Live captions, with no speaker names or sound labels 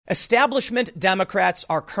Establishment Democrats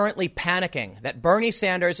are currently panicking that Bernie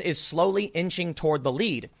Sanders is slowly inching toward the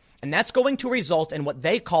lead, and that's going to result in what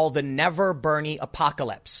they call the Never Bernie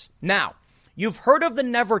apocalypse. Now, you've heard of the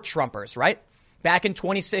Never Trumpers, right? Back in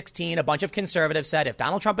 2016, a bunch of conservatives said, if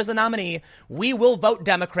Donald Trump is the nominee, we will vote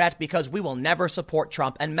Democrat because we will never support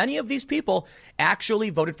Trump. And many of these people actually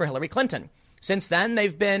voted for Hillary Clinton. Since then,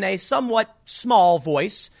 they've been a somewhat small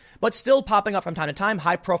voice, but still popping up from time to time,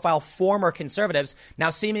 high-profile former conservatives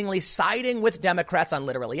now seemingly siding with Democrats on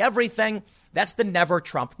literally everything. That's the Never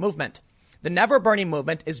Trump movement. The Never Bernie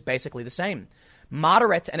movement is basically the same.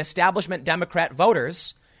 Moderate and establishment Democrat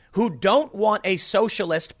voters who don't want a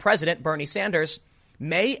socialist president, Bernie Sanders,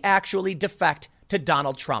 may actually defect to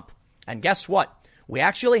Donald Trump. And guess what? We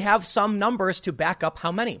actually have some numbers to back up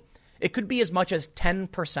how many. It could be as much as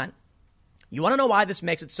 10%. You want to know why this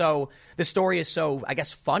makes it so, the story is so, I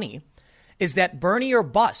guess, funny, is that Bernie or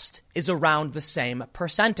bust is around the same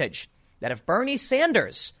percentage. That if Bernie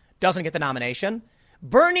Sanders doesn't get the nomination,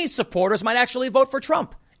 Bernie's supporters might actually vote for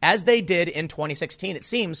Trump, as they did in 2016. It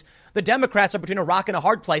seems the Democrats are between a rock and a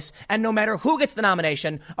hard place, and no matter who gets the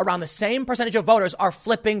nomination, around the same percentage of voters are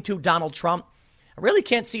flipping to Donald Trump. I really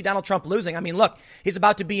can't see Donald Trump losing. I mean, look, he's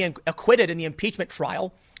about to be acquitted in the impeachment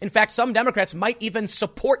trial. In fact, some Democrats might even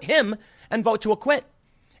support him and vote to acquit.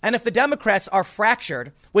 And if the Democrats are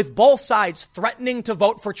fractured, with both sides threatening to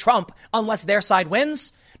vote for Trump unless their side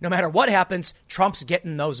wins, no matter what happens, Trump's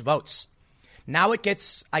getting those votes. Now it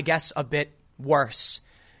gets, I guess, a bit worse.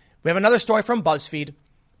 We have another story from BuzzFeed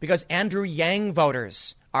because Andrew Yang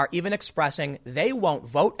voters are even expressing they won't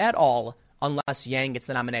vote at all unless Yang gets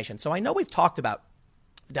the nomination. So I know we've talked about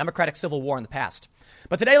the Democratic Civil War in the past,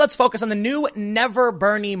 but today let's focus on the new Never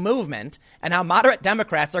Bernie movement and how moderate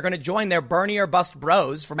Democrats are going to join their Bernie or bust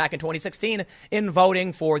bros from back in 2016 in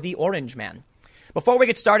voting for the Orange Man. Before we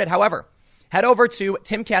get started, however, head over to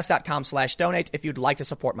timcast.com/donate if you'd like to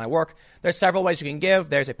support my work. There's several ways you can give.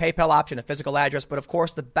 There's a PayPal option, a physical address, but of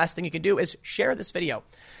course, the best thing you can do is share this video.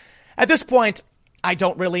 At this point, I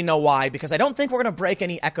don't really know why, because I don't think we're going to break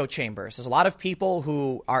any echo chambers. There's a lot of people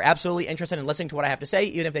who are absolutely interested in listening to what I have to say,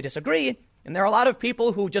 even if they disagree. And there are a lot of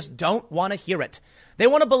people who just don't want to hear it. They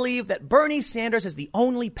want to believe that Bernie Sanders is the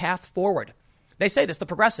only path forward. They say this, the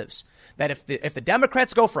progressives, that if the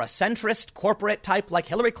Democrats go for a centrist corporate type like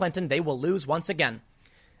Hillary Clinton, they will lose once again.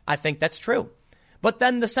 I think that's true. But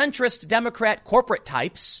then the centrist Democrat corporate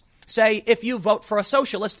types say, if you vote for a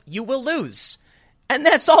socialist, you will lose. And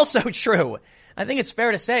that's also true. I think it's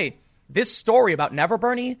fair to say this story about Never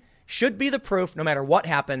Bernie should be the proof, no matter what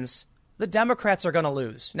happens, the Democrats are going to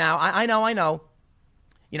lose. Now, I know.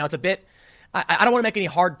 You know, it's a bit, I don't want to make any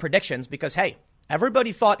hard predictions because, hey,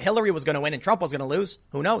 everybody thought Hillary was going to win and Trump was going to lose.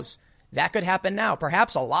 Who knows? That could happen now.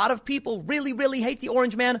 Perhaps a lot of people really, really hate the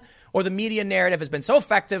Orange Man, or the media narrative has been so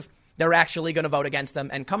effective, they're actually going to vote against them.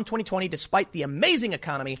 And come 2020, despite the amazing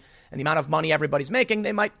economy and the amount of money everybody's making,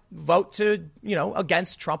 they might vote to,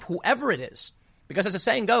 against Trump, whoever it is. Because as the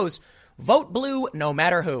saying goes, vote blue no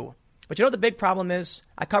matter who. But you know what the big problem is?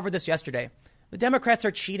 I covered this yesterday. The Democrats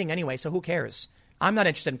are cheating anyway, so who cares? I'm not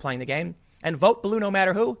interested in playing the game. And vote blue no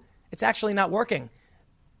matter who? It's actually not working.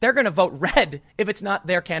 They're going to vote red if it's not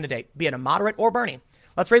their candidate, be it a moderate or Bernie.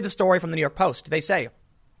 Let's read the story from the New York Post. They say,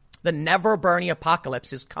 the Never Bernie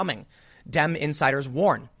apocalypse is coming. Dem insiders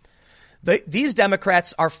warn. These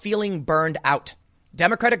Democrats are feeling burned out.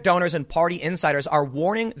 Democratic donors and party insiders are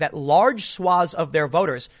warning that large swaths of their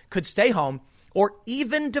voters could stay home or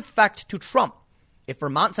even defect to Trump if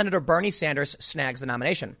Vermont Senator Bernie Sanders snags the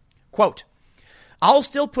nomination. Quote, I'll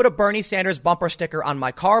still put a Bernie Sanders bumper sticker on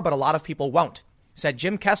my car, but a lot of people won't, said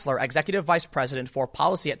Jim Kessler, executive vice president for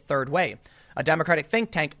policy at Third Way, a Democratic think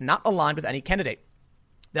tank not aligned with any candidate.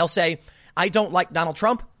 They'll say, I don't like Donald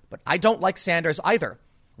Trump, but I don't like Sanders either.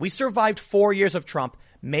 We survived 4 years of Trump.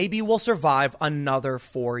 Maybe we'll survive another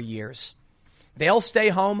 4 years. They'll stay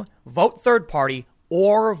home, vote third party,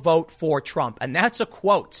 or vote for Trump. And that's a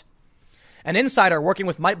quote. An insider working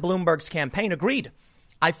with Mike Bloomberg's campaign agreed.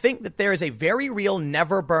 I think that there is a very real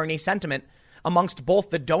Never Bernie sentiment amongst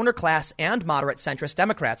both the donor class and moderate centrist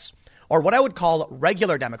Democrats, or what I would call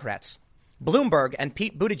regular Democrats. Bloomberg and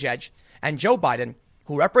Pete Buttigieg and Joe Biden,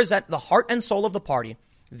 who represent the heart and soul of the party,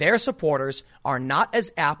 their supporters are not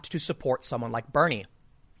as apt to support someone like Bernie.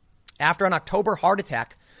 After an October heart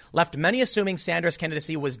attack left many assuming Sanders'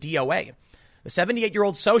 candidacy was DOA, the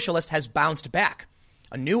 78-year-old socialist has bounced back.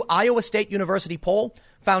 A new Iowa State University poll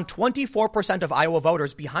found 24% of Iowa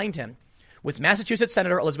voters behind him, with Massachusetts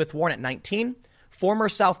Senator Elizabeth Warren at 19, former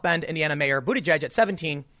South Bend, Indiana Mayor Buttigieg at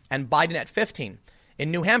 17, and Biden at 15.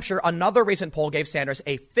 In New Hampshire, another recent poll gave Sanders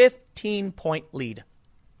a 15-point lead.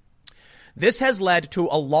 This has led to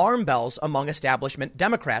alarm bells among establishment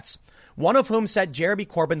Democrats, one of whom said Jeremy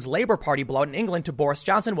Corbyn's Labour Party blowout in England to Boris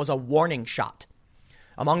Johnson was a warning shot.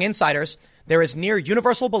 Among insiders, there is near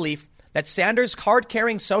universal belief that Sanders'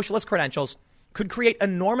 card-carrying socialist credentials could create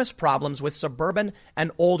enormous problems with suburban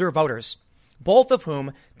and older voters, both of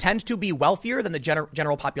whom tend to be wealthier than the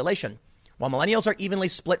general population. While millennials are evenly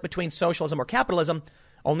split between socialism or capitalism,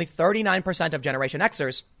 only 39% of Generation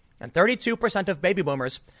Xers and 32% of baby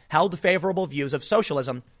boomers held favorable views of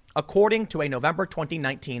socialism, according to a November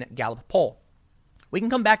 2019 Gallup poll. We can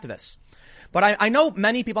come back to this, but I know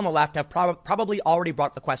many people on the left have probably already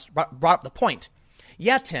brought up the point.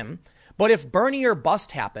 Yeah, Tim, but if Bernie or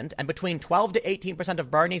bust happened and between 12 to 18%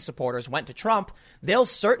 of Bernie supporters went to Trump, they'll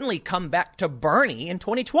certainly come back to Bernie in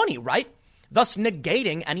 2020, right? Thus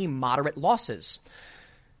negating any moderate losses.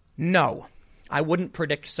 No, I wouldn't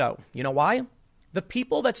predict so. You know why? The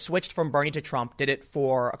people that switched from Bernie to Trump did it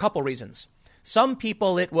for a couple reasons. Some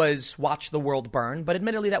people, it was watch the world burn, but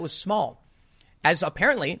admittedly that was small. As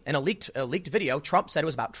apparently in a leaked video, Trump said it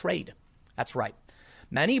was about trade. That's right.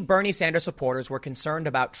 Many Bernie Sanders supporters were concerned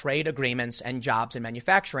about trade agreements and jobs in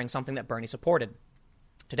manufacturing, something that Bernie supported.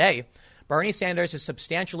 Today, Bernie Sanders is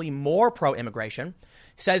substantially more pro-immigration,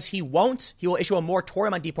 says he will issue a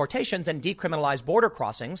moratorium on deportations and decriminalize border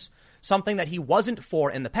crossings, something that he wasn't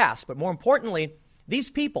for in the past. But more importantly, these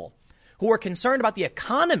people who are concerned about the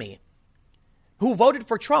economy, who voted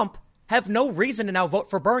for Trump, have no reason to now vote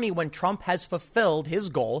for Bernie when Trump has fulfilled his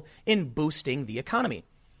goal in boosting the economy.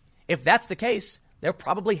 If that's the case, they're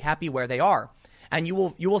probably happy where they are. And you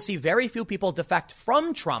will see very few people defect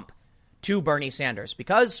from Trump to Bernie Sanders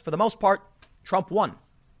because, for the most part, Trump won.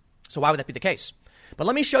 So why would that be the case? But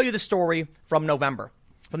let me show you the story from November,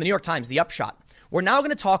 from the New York Times, the upshot. We're now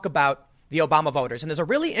going to talk about the Obama voters. And there's a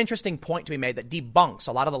really interesting point to be made that debunks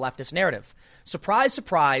a lot of the leftist narrative. Surprise,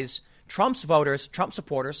 surprise, Trump's voters, Trump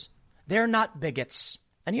supporters, they're not bigots.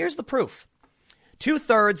 And here's the proof.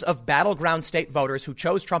 2/3 of battleground state voters who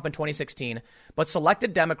chose Trump in 2016 but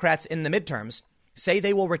selected Democrats in the midterms say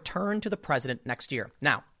they will return to the president next year.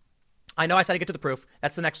 Now, I know I said to get to the proof.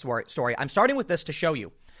 That's the next story. I'm starting with this to show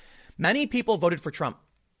you. Many people voted for Trump.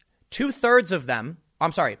 2/3 of them,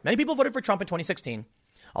 many people voted for Trump in 2016.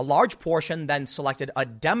 A large portion then selected a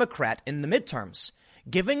Democrat in the midterms,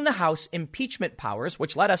 giving the House impeachment powers,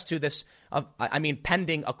 which led us to this,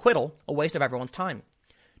 pending acquittal, a waste of everyone's time.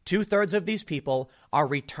 2/3 of these people are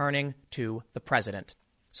returning to the president.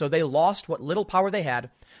 So they lost what little power they had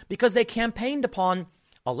because they campaigned upon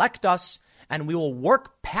elect us and we will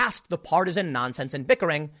work past the partisan nonsense and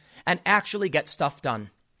bickering and actually get stuff done.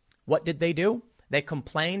 What did they do? They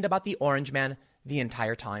complained about the Orange Man the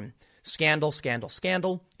entire time. Scandal, scandal,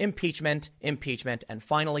 scandal, impeachment, impeachment, and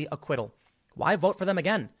finally acquittal. Why vote for them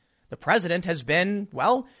again? The president has been,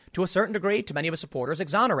 well, to a certain degree, to many of his supporters,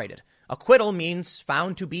 exonerated. Acquittal means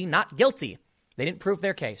found to be not guilty. They didn't prove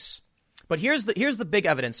their case. But here's the big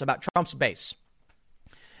evidence about Trump's base.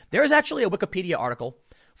 There is actually a Wikipedia article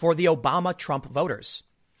for the Obama-Trump voters.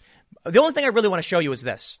 The only thing I really want to show you is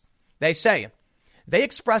this. They say they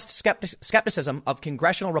expressed skepticism of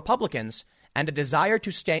congressional Republicans and a desire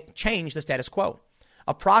to change the status quo.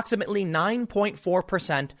 Approximately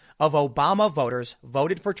 9.4% of Obama voters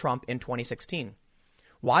voted for Trump in 2016.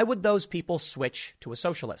 Why would those people switch to a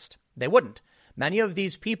socialist? They wouldn't. Many of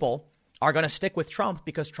these people are going to stick with Trump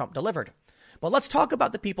because Trump delivered. But let's talk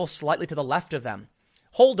about the people slightly to the left of them.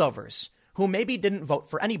 Holdovers who maybe didn't vote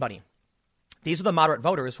for anybody. These are the moderate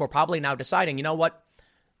voters who are probably now deciding, you know what?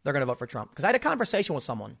 They're going to vote for Trump. Because I had a conversation with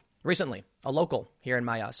someone recently, a local here in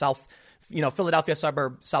my Philadelphia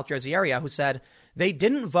suburb, South Jersey area, who said they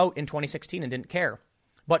didn't vote in 2016 and didn't care.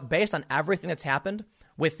 But based on everything that's happened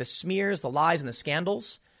with the smears, the lies and the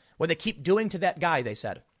scandals, what they keep doing to that guy, they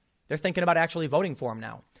said, they're thinking about actually voting for him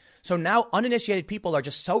now. So now uninitiated people are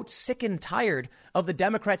just so sick and tired of the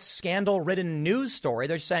Democrats' scandal-ridden news story.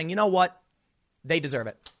 They're saying, you know what? They deserve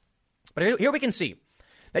it. But here we can see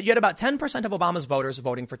that you had about 10% of Obama's voters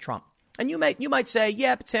voting for Trump. And you might say,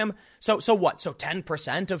 yeah, but Tim, so what? So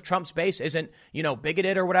 10% of Trump's base isn't,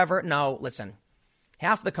 bigoted or whatever? No, listen.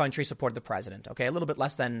 Half the country supported the president. OK, a little bit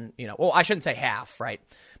less than, well, I shouldn't say half, right?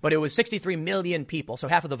 But it was 63 million people. So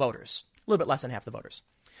half of the voters, a little bit less than half the voters.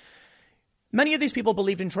 Many of these people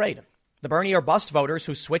believed in trade. The Bernie or bust voters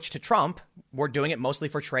who switched to Trump were doing it mostly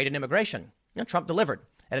for trade and immigration. Trump delivered.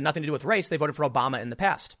 It had nothing to do with race. They voted for Obama in the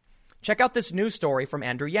past. Check out this news story from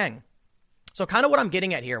Andrew Yang. So kind of what I'm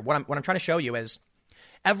getting at here, what I'm trying to show you is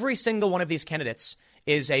every single one of these candidates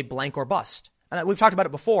is a blank or bust. And we've talked about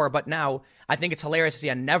it before, but now I think it's hilarious to see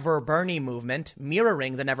a Never Bernie movement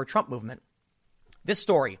mirroring the Never Trump movement. This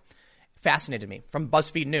story fascinated me from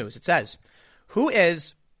BuzzFeed News. It says, who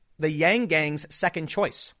is the Yang gang's second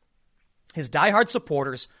choice? His diehard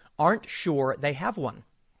supporters aren't sure they have one.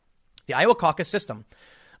 The Iowa caucus system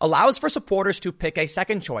allows for supporters to pick a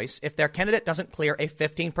second choice if their candidate doesn't clear a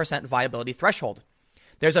 15% viability threshold.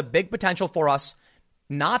 There's a big potential for us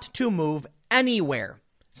not to move anywhere,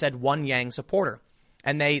 said one Yang supporter.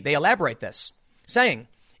 And they elaborate this, saying,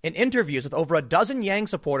 in interviews with over a dozen Yang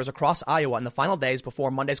supporters across Iowa in the final days before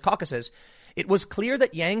Monday's caucuses, it was clear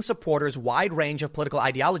that Yang supporters' wide range of political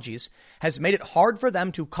ideologies has made it hard for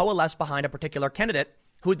them to coalesce behind a particular candidate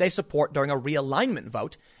who they support during a realignment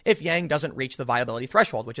vote if Yang doesn't reach the viability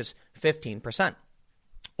threshold, which is 15%.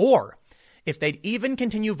 Or if they'd even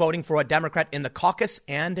continue voting for a Democrat in the caucus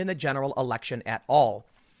and in the general election at all.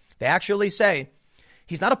 They actually say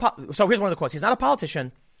he's not so here's one of the quotes. He's not a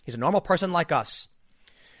politician. He's a normal person like us.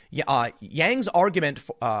 Yang's argument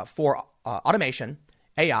for automation,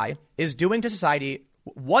 AI, is doing to society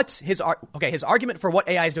his argument for what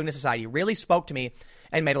AI is doing to society really spoke to me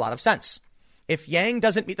and made a lot of sense. If Yang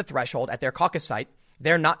doesn't meet the threshold at their caucus site,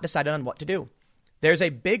 they're not decided on what to do. There's a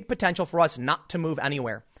big potential for us not to move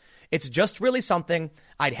anywhere. It's just really something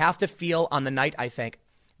I'd have to feel on the night, I think.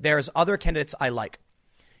 There's other candidates I like.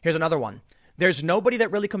 Here's another one. There's nobody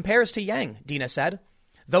that really compares to Yang, Dina said.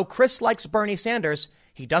 Though Chris likes Bernie Sanders,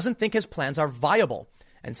 he doesn't think his plans are viable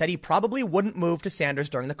and said he probably wouldn't move to Sanders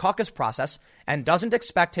during the caucus process and doesn't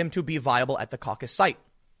expect him to be viable at the caucus site.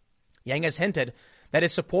 Yang has hinted that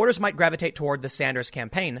his supporters might gravitate toward the Sanders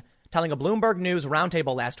campaign, telling a Bloomberg News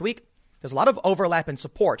roundtable last week there's a lot of overlap in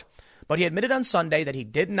support, but he admitted on Sunday that he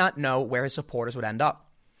did not know where his supporters would end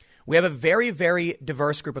up. We have a very, very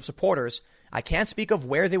diverse group of supporters. I can't speak of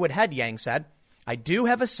where they would head, Yang said. I do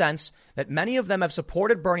have a sense that many of them have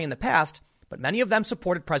supported Bernie in the past, but many of them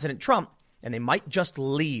supported President Trump, and they might just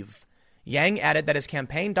leave. Yang added that his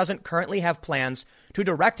campaign doesn't currently have plans to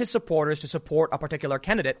direct his supporters to support a particular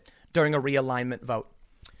candidate during a realignment vote.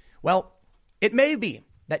 Well, it may be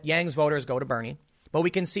that Yang's voters go to Bernie, but we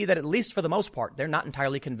can see that at least for the most part, they're not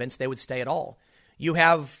entirely convinced they would stay at all. You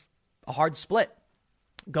have a hard split.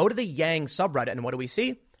 Go to the Yang subreddit, and what do we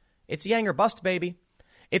see? It's Yang or bust, baby.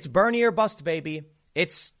 It's Bernie or bust, baby.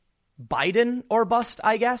 It's Biden or bust,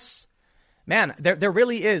 I guess. Man, there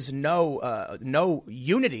really is no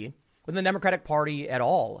unity within the Democratic Party at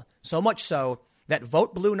all. So much so that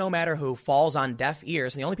vote blue no matter who falls on deaf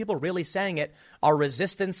ears. And the only people really saying it are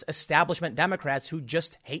resistance establishment Democrats who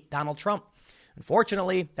just hate Donald Trump.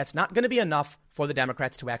 Unfortunately, that's not going to be enough for the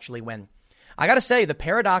Democrats to actually win. I got to say, the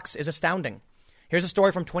paradox is astounding. Here's a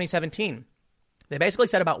story from 2017. They basically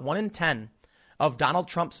said about 1 in 10 of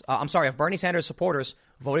of Bernie Sanders supporters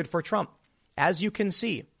voted for Trump. As you can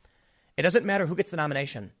see, it doesn't matter who gets the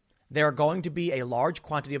nomination. There are going to be a large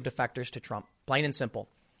quantity of defectors to Trump, plain and simple.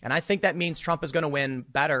 And I think that means Trump is going to win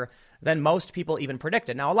better than most people even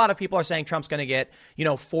predicted. Now, a lot of people are saying Trump's going to get,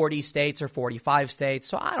 40 states or 45 states.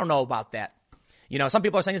 So I don't know about that. Some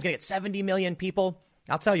people are saying he's going to get 70 million people.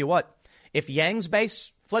 I'll tell you what, if Yang's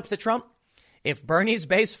base flips to Trump, if Bernie's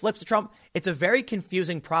base flips to Trump, it's a very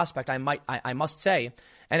confusing prospect, I must say.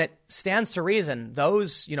 And it stands to reason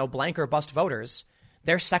those, blank or bust voters,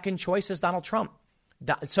 their second choice is Donald Trump.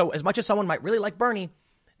 So as much as someone might really like Bernie,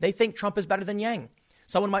 they think Trump is better than Yang.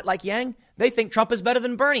 Someone might like Yang. They think Trump is better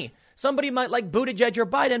than Bernie. Somebody might like Buttigieg or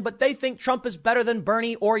Biden, but they think Trump is better than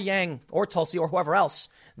Bernie or Yang or Tulsi or whoever else.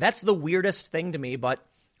 That's the weirdest thing to me, but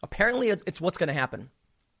apparently it's what's going to happen.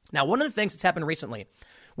 Now, one of the things that's happened recently,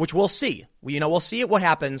 which we'll see, we'll see what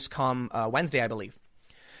happens come Wednesday, I believe.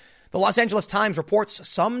 The Los Angeles Times reports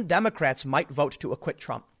some Democrats might vote to acquit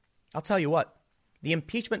Trump. I'll tell you what, the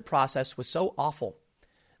impeachment process was so awful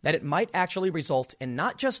that it might actually result in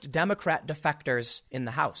not just Democrat defectors in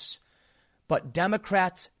the House, but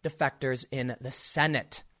Democrat defectors in the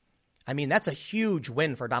Senate. I mean, that's a huge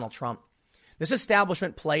win for Donald Trump. This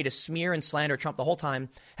establishment play to smear and slander Trump the whole time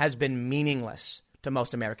has been meaningless to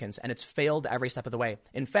most Americans, and it's failed every step of the way.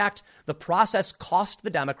 In fact, the process cost the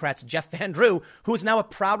Democrats Jeff Van Drew, who is now a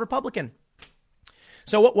proud Republican.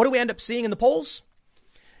 So what do we end up seeing in the polls?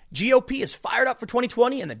 GOP is fired up for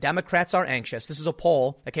 2020 and the Democrats are anxious. This is a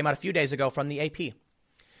poll that came out a few days ago from the AP.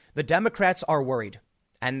 The Democrats are worried,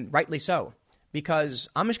 and rightly so, because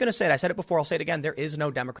I'm just going to say it. I said it before. I'll say it again. There is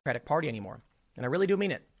no Democratic Party anymore. And I really do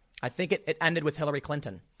mean it. I think it ended with Hillary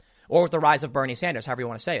Clinton or with the rise of Bernie Sanders, however you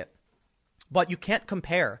want to say it. But you can't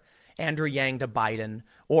compare Andrew Yang to Biden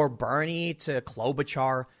or Bernie to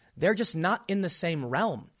Klobuchar. They're just not in the same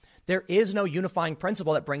realm. There is no unifying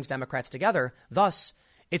principle that brings Democrats together. Thus,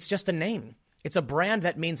 it's just a name. It's a brand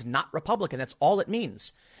that means not Republican. That's all it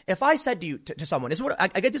means. If I said to someone, this is what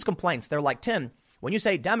I get these complaints. They're like, Tim, When you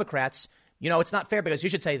say Democrats, it's not fair because you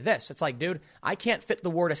should say this. It's like, dude, I can't fit the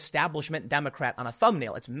word establishment Democrat on a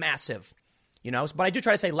thumbnail. It's massive, but I do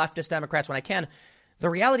try to say leftist Democrats when I can. The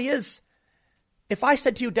reality is, if I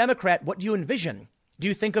said to you, Democrat, what do you envision? Do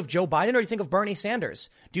you think of Joe Biden or do you think of Bernie Sanders?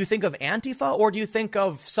 Do you think of Antifa or do you think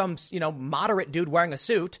of some, moderate dude wearing a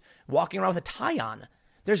suit walking around with a tie on?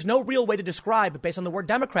 There's no real way to describe based on the word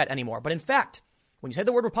Democrat anymore. But in fact, when you say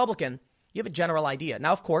the word Republican, you have a general idea.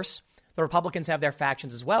 Now, of course, the Republicans have their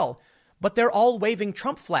factions as well, but they're all waving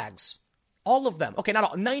Trump flags. All of them. Okay, not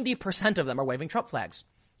all. 90% of them are waving Trump flags.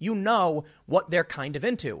 You know what they're kind of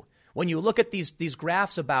into. When you look at these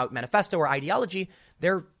graphs about manifesto or ideology,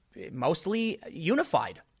 they're mostly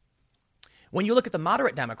unified. When you look at the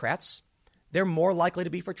moderate Democrats, they're more likely to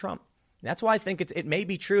be for Trump. That's why I think it may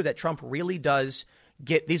be true that Trump really does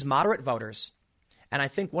get these moderate voters. And I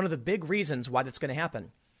think one of the big reasons why that's going to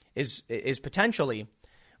happen is potentially,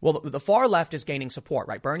 well, the far left is gaining support,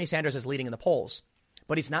 right? Bernie Sanders is leading in the polls,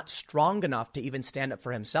 but he's not strong enough to even stand up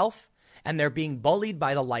for himself. And they're being bullied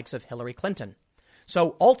by the likes of Hillary Clinton.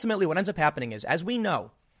 So ultimately what ends up happening is, as we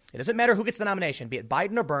know, it doesn't matter who gets the nomination, be it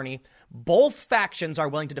Biden or Bernie, both factions are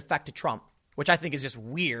willing to defect to Trump, which I think is just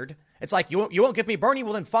weird. It's like, you won't give me Bernie?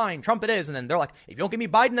 Well, then fine, Trump it is. And then they're like, if you don't give me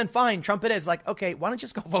Biden, then fine, Trump it is. Like, okay, why don't you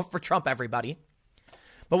just go vote for Trump, everybody?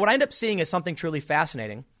 But what I end up seeing is something truly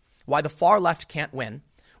fascinating, why the far left can't win,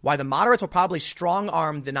 why the moderates will probably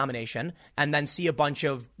strong-arm the nomination and then see a bunch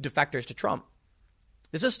of defectors to Trump.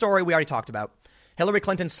 This is a story we already talked about. Hillary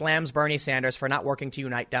Clinton slams Bernie Sanders for not working to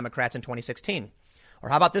unite Democrats in 2016. Or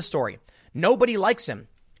how about this story? Nobody likes him.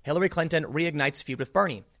 Hillary Clinton reignites feud with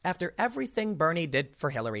Bernie after everything Bernie did for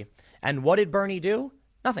Hillary. And what did Bernie do?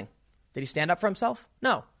 Nothing. Did he stand up for himself?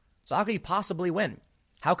 No. So how could he possibly win?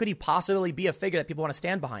 How could he possibly be a figure that people want to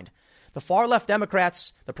stand behind? The far left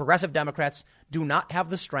Democrats, the progressive Democrats, do not have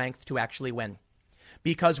the strength to actually win.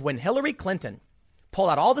 Because when Hillary Clinton pulled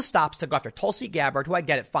out all the stops to go after Tulsi Gabbard, who I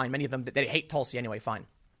get it, fine. Many of them, they hate Tulsi anyway, fine.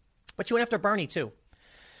 But she went after Bernie, too.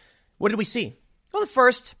 What did we see? Well, at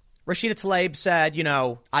first, Rashida Tlaib said,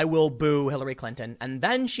 I will boo Hillary Clinton. And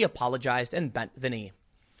then she apologized and bent the knee.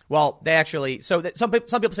 Well, they actually, some people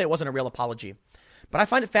say it wasn't a real apology. But I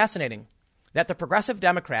find it fascinating that the progressive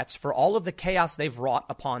Democrats, for all of the chaos they've brought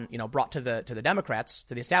to the Democrats,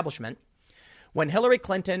 to the establishment, when Hillary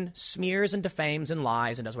Clinton smears and defames and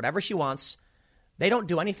lies and does whatever she wants, they don't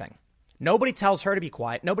do anything. Nobody tells her to be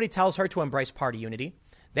quiet. Nobody tells her to embrace party unity.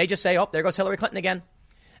 They just say, oh, there goes Hillary Clinton again.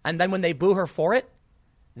 And then when they boo her for it,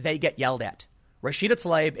 they get yelled at. Rashida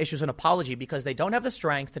Tlaib issues an apology because they don't have the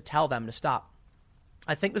strength to tell them to stop.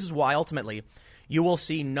 I think this is why ultimately you will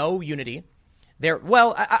see no unity there.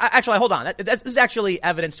 Well, actually, hold on. This is actually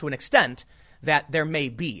evidence to an extent that there may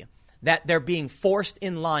be, that they're being forced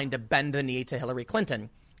in line to bend the knee to Hillary Clinton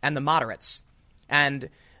and the moderates. And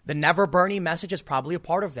the Never Bernie message is probably a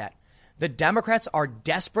part of that. The Democrats are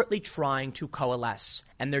desperately trying to coalesce,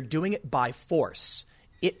 and they're doing it by force.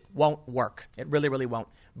 It won't work. It really, really won't.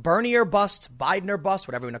 Bernie or bust, Biden or bust,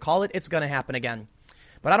 whatever you want to call it, it's going to happen again.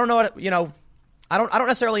 But I don't know what, I don't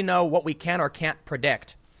necessarily know what we can or can't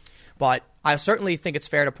predict. But I certainly think it's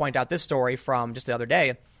fair to point out this story from just the other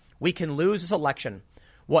day. We can lose this election.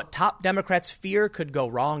 What top Democrats fear could go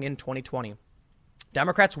wrong in 2020.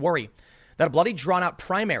 Democrats worry that a bloody drawn-out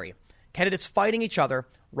primary, candidates fighting each other,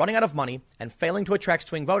 running out of money, and failing to attract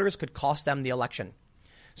swing voters could cost them the election.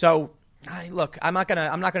 So, look, I'm not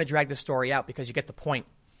gonna drag this story out because you get the point.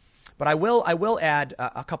 But I will add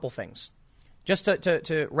a couple things. Just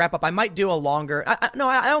to wrap up, I might do a longer. I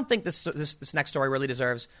don't think this next story really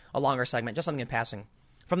deserves a longer segment. Just something in passing.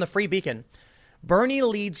 From the Free Beacon, Bernie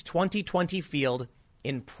leads 2020 field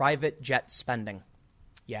in private jet spending.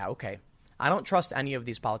 Yeah, okay. I don't trust any of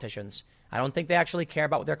these politicians. I don't think they actually care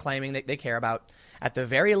about what they're claiming they care about. At the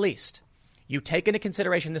very least, you take into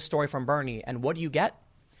consideration this story from Bernie, and what do you get?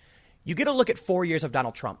 You get a look at 4 years of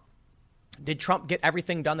Donald Trump. Did Trump get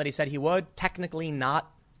everything done that he said he would? Technically not.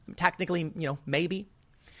 Technically, maybe.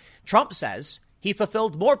 Trump says he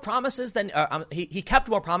fulfilled more promises than he kept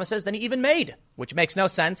more promises than he even made, which makes no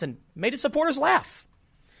sense and made his supporters laugh.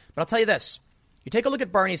 But I'll tell you this. You take a look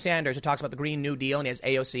at Bernie Sanders, who talks about the Green New Deal and he has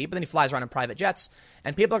AOC, but then he flies around in private jets.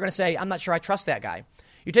 And people are going to say, I'm not sure I trust that guy.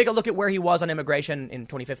 You take a look at where he was on immigration in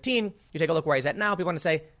 2015. You take a look where he's at now. People are going to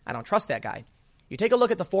say, I don't trust that guy. You take a look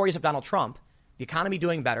at the 4 years of Donald Trump, the economy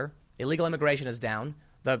doing better. Illegal immigration is down.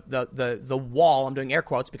 The wall, I'm doing air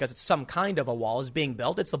quotes because it's some kind of a wall, is being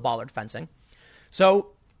built. It's the bollard fencing.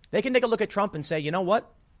 So they can take a look at Trump and say, you know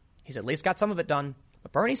what? He's at least got some of it done.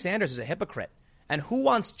 But Bernie Sanders is a hypocrite. And who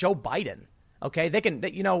wants Joe Biden? Okay,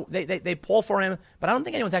 they poll for him, but I don't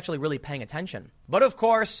think anyone's actually really paying attention. But of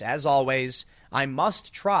course, as always, I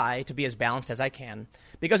must try to be as balanced as I can,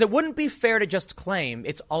 because it wouldn't be fair to just claim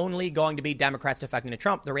it's only going to be Democrats defecting to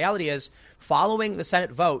Trump. The reality is, following the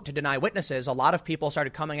Senate vote to deny witnesses, a lot of people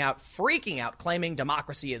started coming out, freaking out, claiming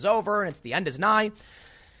democracy is over and the end is nigh.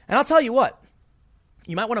 And I'll tell you what,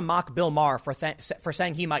 you might want to mock Bill Maher for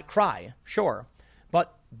saying he might cry, sure,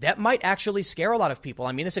 but that might actually scare a lot of people.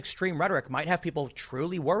 I mean, this extreme rhetoric might have people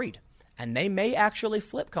truly worried, and they may actually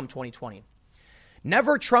flip come 2020.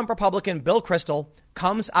 Never Trump Republican Bill Kristol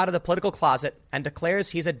comes out of the political closet and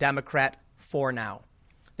declares he's a Democrat for now.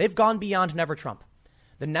 They've gone beyond Never Trump.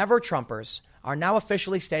 The Never Trumpers are now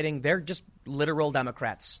officially stating they're just literal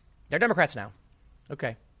Democrats. They're Democrats now.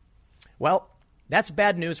 Okay. Well, that's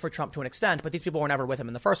bad news for Trump to an extent, but these people were never with him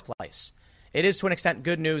in the first place. It is to an extent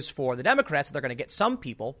good news for the Democrats that they're going to get some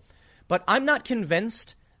people, but I'm not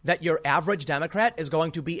convinced that your average Democrat is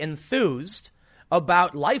going to be enthused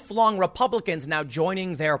about lifelong Republicans now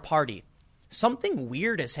joining their party. Something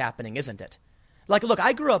weird is happening, isn't it? Like, look,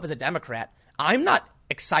 I grew up as a Democrat. I'm not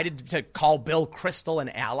excited to call Bill Kristol an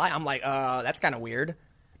ally. I'm like, that's kind of weird.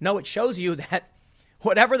 No, it shows you that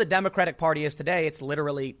whatever the Democratic Party is today, it's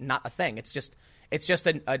literally not a thing. It's just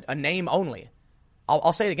a name only.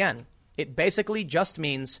 I'll say it again. It basically just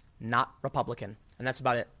means not Republican. And that's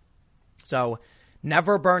about it. So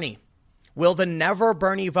never Bernie. Will the never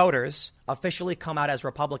Bernie voters officially come out as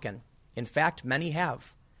Republican? In fact, many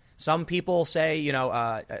have. Some people say,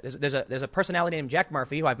 there's a personality named Jack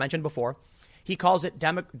Murphy, who I've mentioned before. He calls it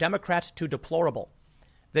Democrat to deplorable.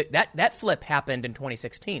 That flip happened in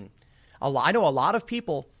 2016. I know a lot of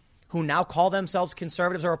people who now call themselves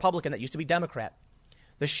conservatives or Republican that used to be Democrat.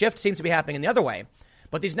 The shift seems to be happening in the other way.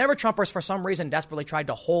 But these never Trumpers, for some reason, desperately tried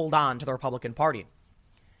to hold on to the Republican Party.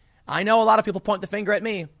 I know a lot of people point the finger at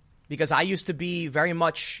me because I used to be very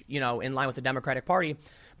much, in line with the Democratic Party.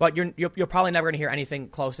 But you're probably never going to hear anything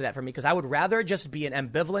close to that from me, because I would rather just be an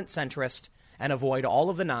ambivalent centrist and avoid all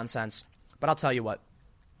of the nonsense. But I'll tell you what,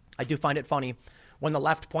 I do find it funny when the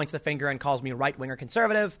left points the finger and calls me right wing or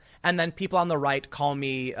conservative, and then people on the right call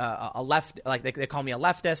me they call me a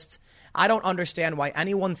leftist. I don't understand why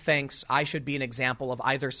anyone thinks I should be an example of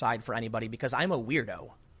either side for anybody, because I'm a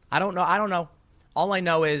weirdo. I don't know. All I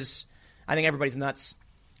know is I think everybody's nuts.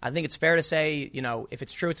 I think it's fair to say, if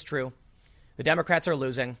it's true, it's true. The Democrats are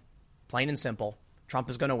losing, plain and simple. Trump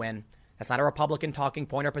is going to win. That's not a Republican talking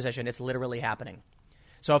point or position. It's literally happening.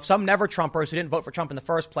 So if some never Trumpers who didn't vote for Trump in the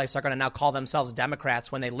first place are going to now call themselves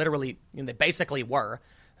Democrats when they literally, they basically were,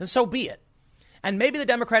 then so be it. And maybe the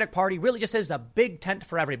Democratic Party really just is a big tent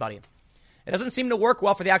for everybody. It doesn't seem to work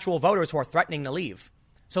well for the actual voters who are threatening to leave.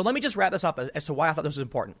 So let me just wrap this up as to why I thought this was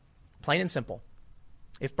important. Plain and simple.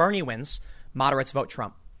 If Bernie wins, moderates vote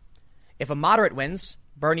Trump. If a moderate wins,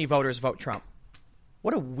 Bernie voters vote Trump.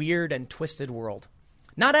 What a weird and twisted world.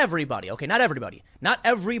 Not everybody, okay? Not everybody. Not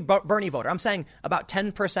every Bernie voter. I'm saying about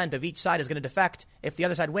 10% of each side is going to defect if the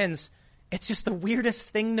other side wins. It's just the weirdest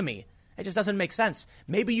thing to me. It just doesn't make sense.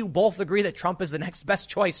 Maybe you both agree that Trump is the next best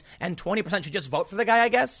choice and 20% should just vote for the guy, I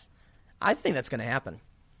guess. I think that's going to happen.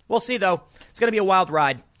 We'll see, though. It's going to be a wild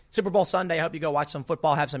ride. Super Bowl Sunday. I hope you go watch some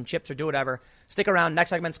football, have some chips, or do whatever. Stick around. Next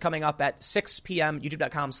segment's coming up at 6 p.m.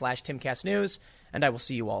 youtube.com/TimCastNews, and I will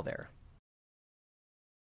see you all there.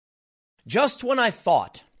 Just when I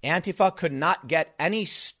thought Antifa could not get any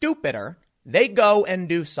stupider, they go and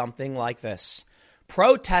do something like this.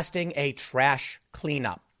 Protesting a trash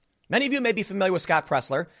cleanup. Many of you may be familiar with Scott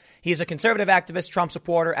Presler. He's a conservative activist, Trump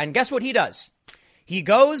supporter, and guess what he does? He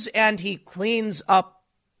goes and he cleans up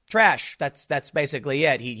trash. That's basically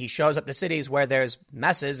it. He shows up to cities where there's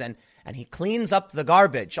messes and he cleans up the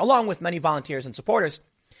garbage, along with many volunteers and supporters.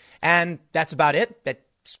 And that's about it.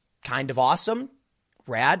 That's kind of awesome.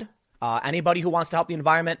 Rad. Anybody who wants to help the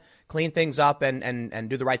environment, clean things up and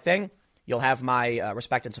do the right thing, you'll have my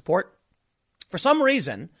respect and support. For some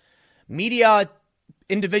reason, media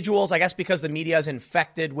individuals, I guess because the media is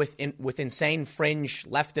infected with insane fringe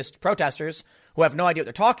leftist protesters who have no idea what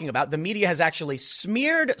they're talking about, the media has actually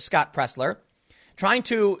smeared Scott Presler, trying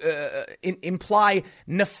to imply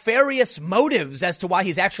nefarious motives as to why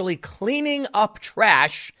he's actually cleaning up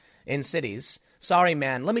trash in cities. Sorry,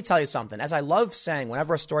 man. Let me tell you something. As I love saying,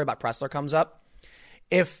 whenever a story about Presler comes up,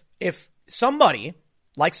 if somebody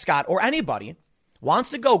like Scott or anybody wants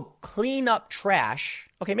to go clean up trash,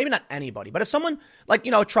 okay, maybe not anybody, but if someone like,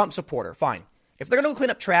 a Trump supporter, fine. If they're going to go clean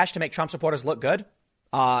up trash to make Trump supporters look good,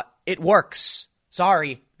 it works.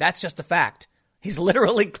 Sorry, that's just a fact. He's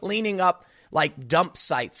literally cleaning up like dump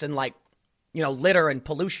sites and litter and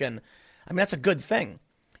pollution. I mean, that's a good thing.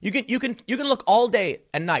 You can look all day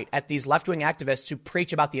and night at these left-wing activists who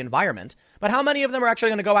preach about the environment, but how many of them are actually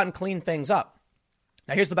going to go out and clean things up?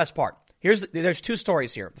 Now, here's the best part. There's two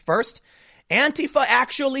stories here. First, Antifa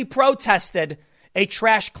actually protested a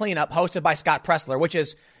trash cleanup hosted by Scott Presler, which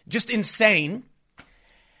is just insane.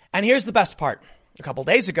 And here's the best part. A couple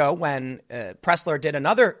days ago, when Presler did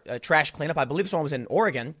another trash cleanup, I believe this one was in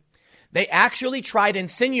Oregon, they actually tried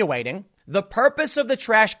insinuating the purpose of the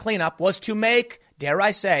trash cleanup was to make, dare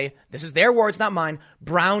I say, this is their words, not mine,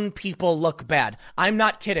 brown people look bad. I'm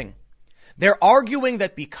not kidding. They're arguing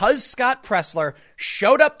that because Scott Presler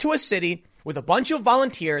showed up to a city with a bunch of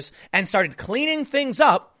volunteers and started cleaning things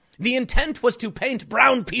up, the intent was to paint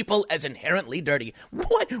brown people as inherently dirty.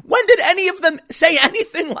 What? When did any of them say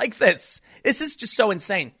anything like this? This is just so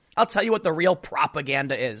insane. I'll tell you what the real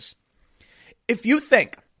propaganda is. If you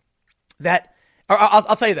think that, or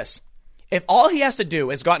I'll tell you this. If all he has to do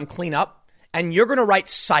is go out and clean up and you're going to write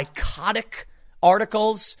psychotic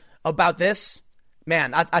articles about this,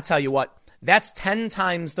 man, I tell you what, that's 10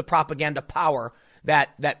 times the propaganda power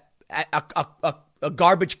that a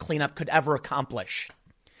garbage cleanup could ever accomplish.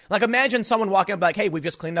 Like, imagine someone walking up like, hey, we've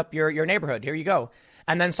just cleaned up your neighborhood. Here you go.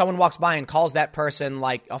 And then someone walks by and calls that person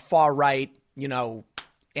like a far right,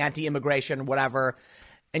 anti-immigration, whatever.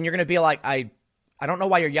 And you're going to be like, I don't know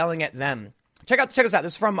why you're yelling at them. Check this out.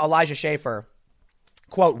 This is from Elijah Schaefer.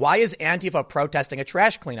 Quote, why is Antifa protesting a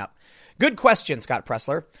trash cleanup? Good question, Scott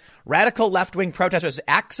Presler. Radical left-wing protesters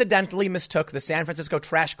accidentally mistook the San Francisco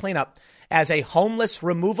trash cleanup as a homeless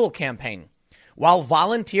removal campaign. While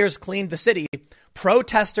volunteers cleaned the city,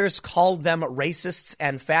 protesters called them racists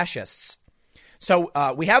and fascists. So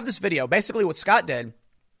we have this video. Basically what Scott did,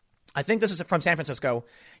 I think this is from San Francisco.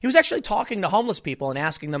 He was actually talking to homeless people and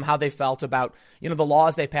asking them how they felt about, the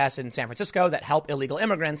laws they passed in San Francisco that help illegal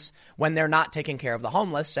immigrants when they're not taking care of the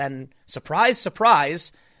homeless. And surprise,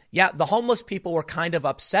 surprise, yeah, the homeless people were kind of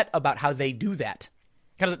upset about how they do that.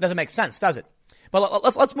 Because it doesn't make sense, does it?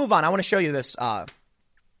 But let's move on. I want to show you this.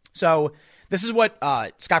 So this is what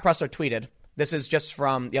Scott Presler tweeted. This is just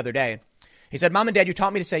from the other day. He said, Mom and Dad, you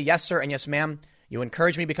taught me to say yes, sir, and yes, ma'am. You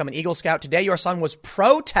encouraged me to become an Eagle Scout. Today, your son was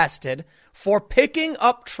protested for picking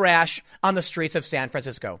up trash on the streets of San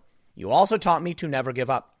Francisco. You also taught me to never give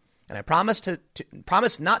up. And I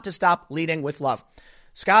promise not to stop leading with love.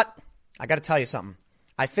 Scott, I got to tell you something.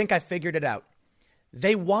 I think I figured it out.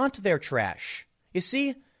 They want their trash. You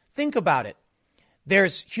see, think about it.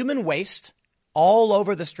 There's human waste all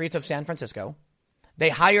over the streets of San Francisco. They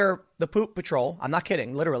hire the poop patrol. I'm not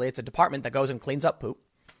kidding. Literally, it's a department that goes and cleans up poop.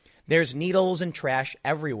 There's needles and trash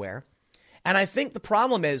everywhere. And I think the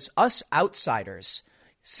problem is us outsiders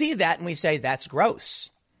see that and we say, that's gross.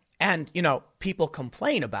 And, people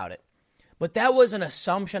complain about it. But that was an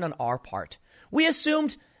assumption on our part. We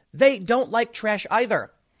assumed they don't like trash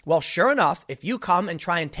either. Well, sure enough, if you come and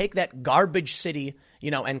try and take that garbage city,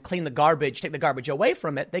 and clean the garbage, take the garbage away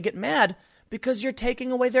from it, they get mad because you're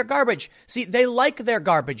taking away their garbage. See, they like their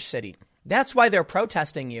garbage city. That's why they're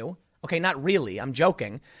protesting you. Okay, not really. I'm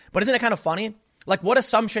joking. But isn't it kind of funny? Like, what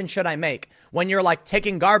assumption should I make when you're like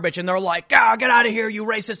taking garbage and they're like, get out of here, you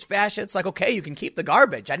racist fascist? It's like, okay, you can keep the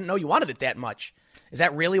garbage. I didn't know you wanted it that much. Is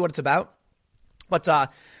that really what it's about? But so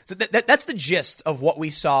that's the gist of what we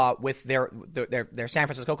saw with their San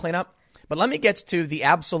Francisco cleanup. But let me get to the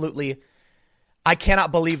absolutely, I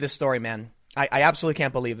cannot believe this story, man. I absolutely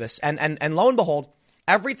can't believe this. And lo and behold,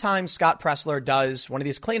 every time Scott Presler does one of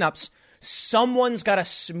these cleanups, someone's got to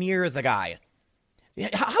smear the guy.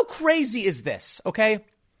 How crazy is this, okay?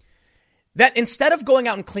 That instead of going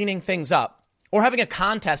out and cleaning things up or having a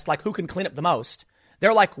contest like who can clean up the most,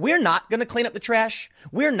 they're like, we're not going to clean up the trash.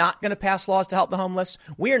 We're not going to pass laws to help the homeless.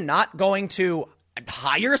 We're not going to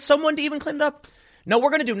hire someone to even clean it up. No, we're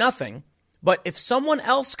going to do nothing. But if someone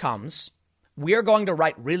else comes, we're going to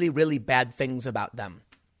write really, really bad things about them.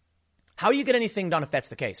 How do you get anything done if that's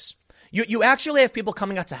the case? You actually have people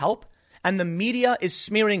coming out to help, and the media is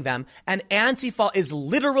smearing them, and Antifa is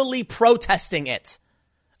literally protesting it.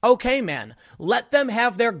 Okay, man, let them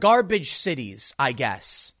have their garbage cities, I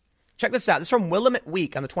guess. Check this out. This is from Willamette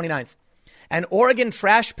Week on the 29th. An Oregon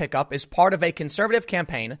trash pickup is part of a conservative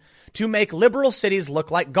campaign to make liberal cities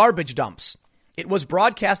look like garbage dumps. It was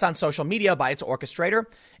broadcast on social media by its orchestrator,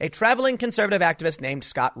 a traveling conservative activist named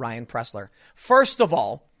Scott Ryan Presler. First of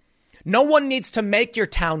all, no one needs to make your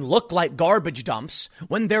town look like garbage dumps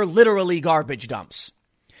when they're literally garbage dumps.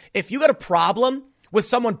 If you got a problem with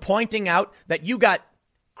someone pointing out that you got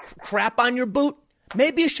crap on your boot,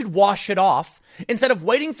 maybe you should wash it off instead of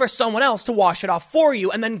waiting for someone else to wash it off for you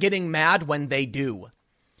and then getting mad when they do.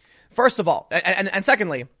 First of all, and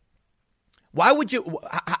secondly,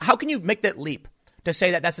 how can you make that leap to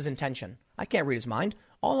say that that's his intention? I can't read his mind.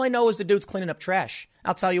 All I know is the dude's cleaning up trash.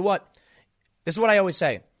 I'll tell you what, this is what I always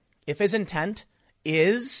say. If his intent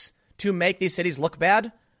is to make these cities look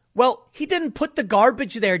bad? Well, he didn't put the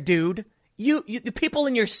garbage there, dude. The people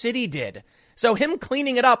in your city did. So him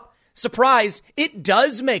cleaning it up, surprise, it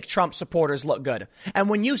does make Trump supporters look good. And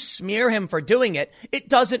when you smear him for doing it, it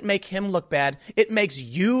doesn't make him look bad. It makes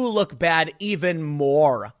you look bad even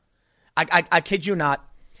more. I kid you not.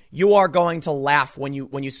 You are going to laugh when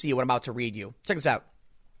you see what I'm about to read you. Check this out.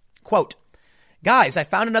 Quote, "Guys, I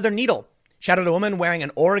found another needle," shouted a woman wearing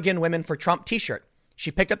an Oregon Women for Trump t-shirt.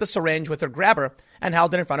 She picked up the syringe with her grabber and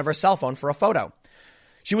held it in front of her cell phone for a photo.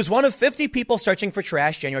 She was one of 50 people searching for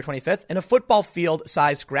trash January 25th in a football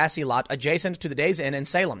field-sized grassy lot adjacent to the Days Inn in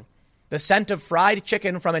Salem. The scent of fried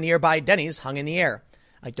chicken from a nearby Denny's hung in the air.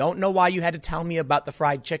 I don't know why you had to tell me about the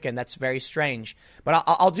fried chicken. That's very strange. But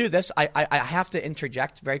I'll do this. I have to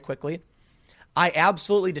interject very quickly. I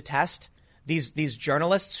absolutely detest these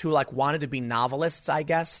journalists who wanted to be novelists, I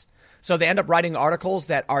guess. So they end up writing articles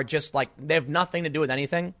that are just they have nothing to do with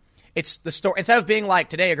anything. It's the story. Instead of being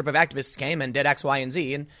today a group of activists came and did X, Y, and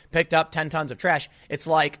Z and picked up 10 tons of trash, it's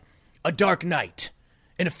like a dark night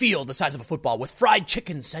in a field the size of a football with fried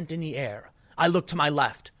chicken scent in the air. I looked to my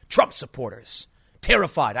left. Trump supporters.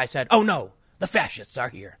 Terrified, I said, "Oh no, the fascists are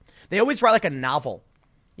here." They always write like a novel,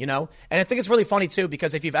 And I think it's really funny, too,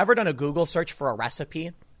 because if you've ever done a Google search for a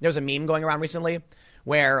recipe, there's a meme going around recently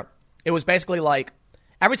where it was basically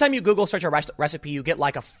every time you Google search a recipe, you get a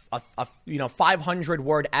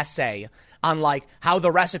 500-word essay on how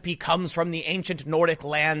the recipe comes from the ancient Nordic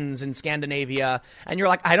lands in Scandinavia. And you're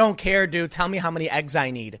like, I don't care, dude. Tell me how many eggs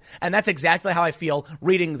I need. And that's exactly how I feel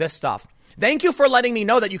reading this stuff. Thank you for letting me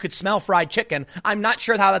know that you could smell fried chicken. I'm not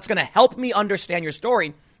sure how that's going to help me understand your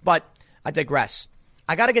story, but I digress.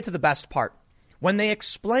 I got to get to the best part. When they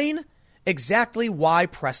explain exactly why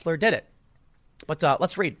Pressler did it. But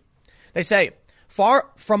let's read. They say,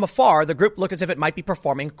 from afar, the group looked as if it might be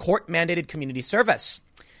performing court-mandated community service.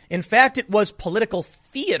 In fact, it was political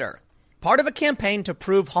theater, part of a campaign to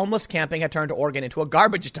prove homeless camping had turned Oregon into a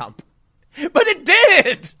garbage dump. But it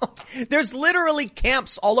did. There's literally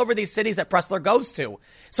camps all over these cities that Pressler goes to.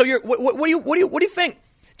 So what do you think?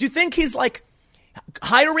 Do you think he's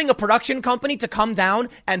hiring a production company to come down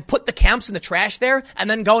and put the camps in the trash there and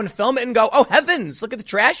then go and film it and go, "Oh heavens, look at the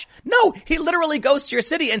trash"? No, he literally goes to your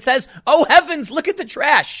city and says, "Oh heavens, look at the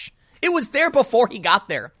trash." It was there before he got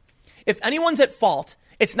there. If anyone's at fault,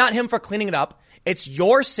 it's not him for cleaning it up. It's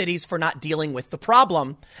your cities for not dealing with the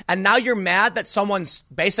problem. And now you're mad that someone's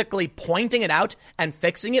basically pointing it out and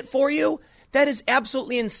fixing it for you? That is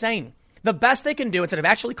absolutely insane. The best they can do instead of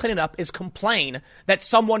actually cleaning it up is complain that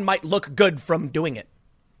someone might look good from doing it.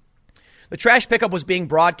 The trash pickup was being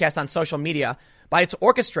broadcast on social media by its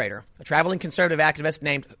orchestrator, a traveling conservative activist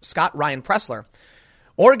named Scott Ryan Pressler.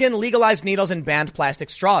 Oregon legalized needles and banned plastic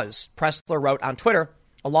straws, Pressler wrote on Twitter,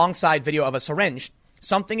 alongside video of a syringe.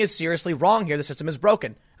 Something is seriously wrong here. The system is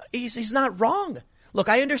broken. He's not wrong. Look,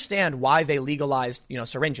 I understand why they legalized,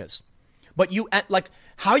 syringes. But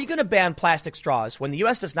how are you going to ban plastic straws when the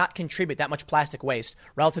U.S. does not contribute that much plastic waste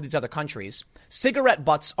relative to these other countries? Cigarette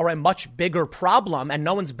butts are a much bigger problem and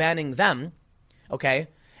no one's banning them. Okay.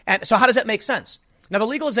 And so how does that make sense? Now, the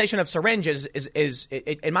legalization of syringes is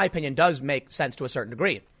in my opinion, does make sense to a certain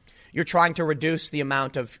degree. You're trying to reduce the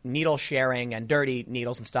amount of needle sharing and dirty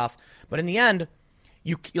needles and stuff. But in the end,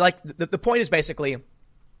 the point is basically,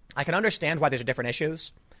 I can understand why there's different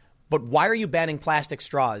issues. But why are you banning plastic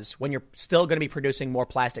straws when you're still going to be producing more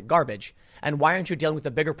plastic garbage? And why aren't you dealing with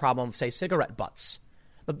the bigger problem of, say, cigarette butts?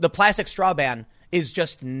 The plastic straw ban is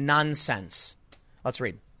just nonsense. Let's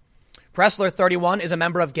read. Pressler, 31, is a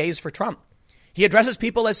member of Gays for Trump. He addresses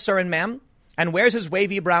people as sir and ma'am and wears his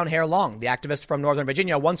wavy brown hair long. The activist from Northern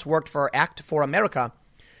Virginia once worked for Act for America,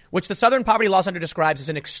 which the Southern Poverty Law Center describes as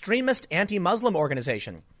an extremist anti-Muslim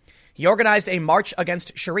organization. He organized a march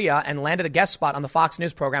against Sharia and landed a guest spot on the Fox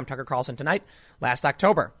News program Tucker Carlson Tonight last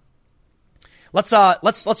October. Let's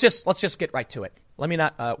just get right to it. Let me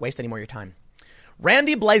not waste any more of your time.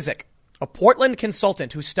 Randy Blazek, a Portland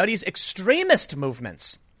consultant who studies extremist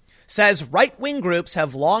movements, says right-wing groups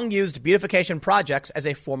have long used beautification projects as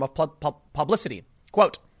a form of publicity.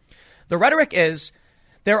 Quote, "The rhetoric is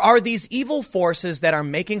there are these evil forces that are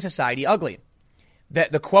making society ugly."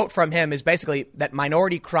 The quote from him is basically that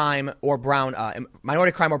minority crime or brown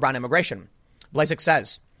immigration. Blazek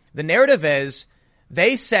says the narrative is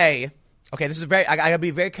they say, okay, this is I gotta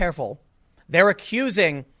be very careful. They're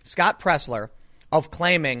accusing Scott Pressler of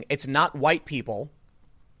claiming it's not white people.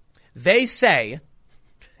 They say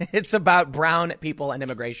it's about brown people and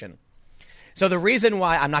immigration. So the reason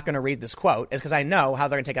why I'm not going to read this quote is because I know how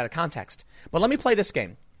they're going to take it out of context. But let me play this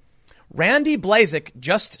game. Randy Blazek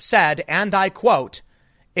just said, and I quote,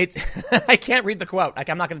 I can't read the quote.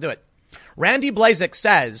 I'm not going to do it. Randy Blazek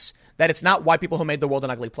says that it's not white people who made the world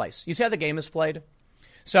an ugly place. You see how the game is played?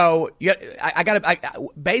 So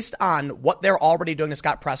based on what they're already doing to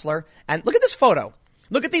Scott Presler, and look at this photo.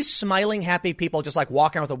 Look at these smiling, happy people just like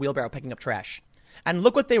walking around with a wheelbarrow picking up trash. And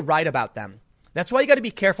look what they write about them. That's why you got to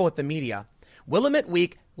be careful with the media. Willamette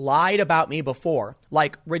Week lied about me before,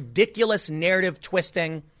 like ridiculous narrative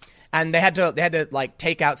twisting, and they had to like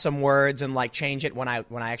take out some words and like change it when I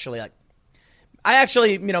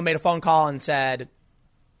actually made a phone call and said,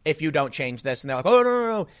 if you don't change this, and they're like, oh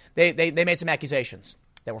no. They made some accusations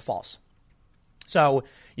that were false. So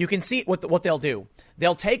you can see what they'll do.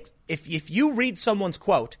 They'll take, if you read someone's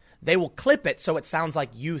quote, they will clip it so it sounds like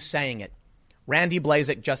you saying it. Randy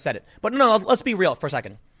Blazek just said it. But no, let's be real for a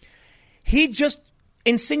second. He just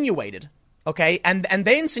insinuated, okay, and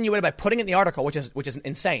they insinuated by putting in the article, which is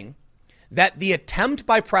insane, that the attempt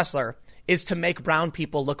by Presler is to make brown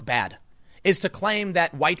people look bad, is to claim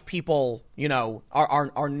that white people,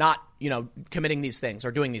 are not, committing these things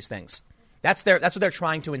or doing these things. That's what they're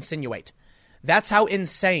trying to insinuate. That's how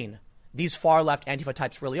insane these far left Antifa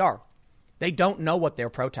types really are. They don't know what they're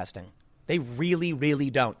protesting. They really, really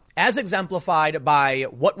don't. As exemplified by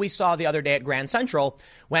what we saw the other day at Grand Central,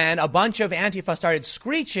 when a bunch of Antifa started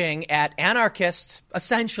screeching at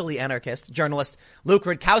essentially anarchist journalist Luke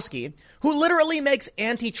Rudkowski, who literally makes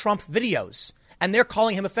anti-Trump videos. And they're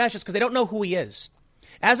calling him a fascist because they don't know who he is.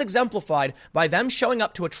 As exemplified by them showing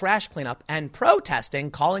up to a trash cleanup and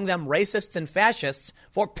protesting, calling them racists and fascists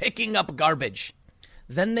for picking up garbage.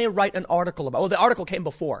 Then they write an article about, the article came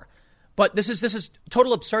before, but this is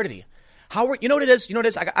total absurdity. You know what it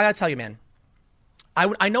is? I got to tell you, man,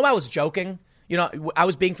 I know I was joking. I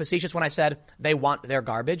was being facetious when I said they want their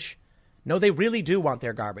garbage. No, they really do want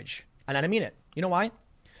their garbage. And I mean it. You know why?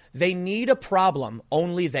 They need a problem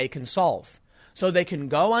only they can solve. So they can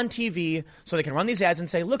go on TV, so they can run these ads and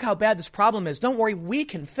say, look how bad this problem is. Don't worry, we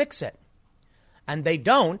can fix it. And they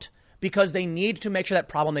don't, because they need to make sure that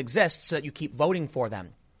problem exists so that you keep voting for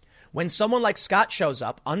them. When someone like Scott shows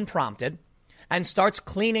up unprompted and starts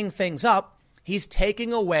cleaning things up, he's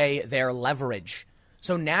taking away their leverage.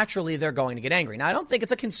 So naturally, they're going to get angry. Now, I don't think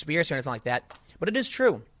it's a conspiracy or anything like that, but it is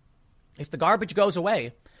true. If the garbage goes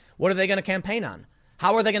away, what are they going to campaign on?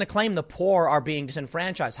 How are they going to claim the poor are being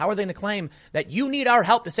disenfranchised? How are they going to claim that you need our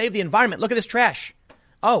help to save the environment? Look at this trash.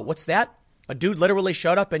 Oh, what's that? A dude literally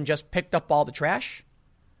showed up and just picked up all the trash?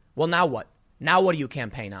 Well, now what? Now what do you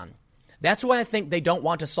campaign on? That's why I think they don't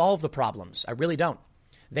want to solve the problems. I really don't.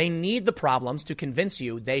 They need the problems to convince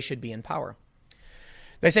you they should be in power.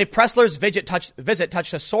 They say Presler's visit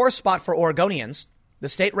touched a sore spot for Oregonians. The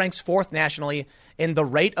state ranks fourth nationally in the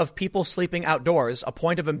rate of people sleeping outdoors, a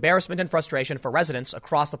point of embarrassment and frustration for residents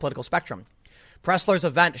across the political spectrum. Presler's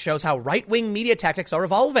event shows how right-wing media tactics are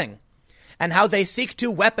evolving and how they seek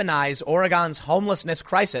to weaponize Oregon's homelessness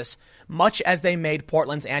crisis, much as they made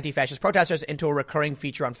Portland's anti-fascist protesters into a recurring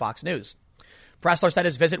feature on Fox News. Presler said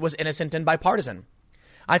his visit was innocent and bipartisan.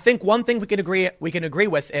 I think one thing we can agree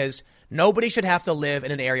with is nobody should have to live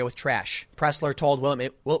in an area with trash, Presler told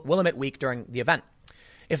Willamette Week during the event.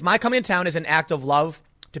 If my coming to town is an act of love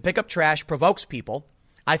to pick up trash provokes people,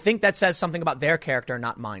 I think that says something about their character,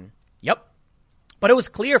 not mine. Yep. But it was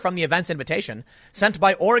clear from the event's invitation sent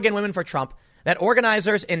by Oregon Women for Trump that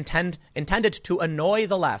organizers intended to annoy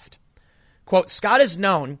the left. Quote, Scott is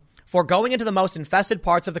known for going into the most infested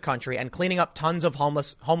parts of the country and cleaning up tons of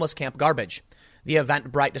homeless camp garbage. The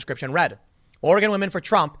Eventbrite description read, Oregon Women for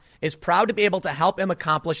Trump is proud to be able to help him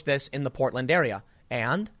accomplish this in the Portland area.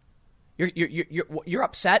 And you're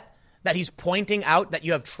upset that he's pointing out that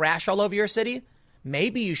you have trash all over your city?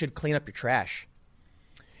 Maybe you should clean up your trash.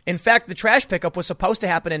 In fact, the trash pickup was supposed to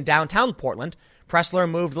happen in downtown Portland. Presler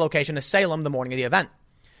moved the location to Salem the morning of the event.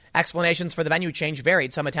 Explanations for the venue change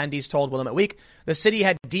varied. Some attendees told Willamette Week the city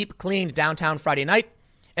had deep cleaned downtown Friday night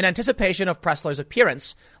in anticipation of Presler's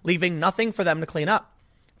appearance, leaving nothing for them to clean up.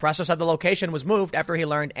 Presler said the location was moved after he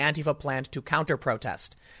learned Antifa planned to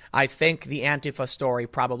counter-protest. I think the Antifa story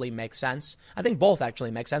probably makes sense. I think both actually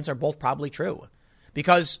make sense. They're both probably true.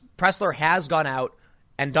 Because Presler has gone out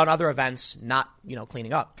and done other events not,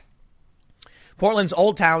 cleaning up. Portland's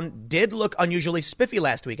Old Town did look unusually spiffy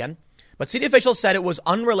last weekend, but city officials said it was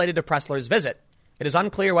unrelated to Presler's visit. It is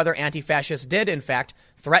unclear whether anti-fascists did, in fact,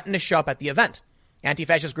 threaten to show up at the event.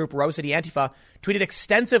 Anti-fascist group Rose City Antifa tweeted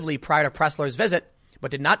extensively prior to Presler's visit,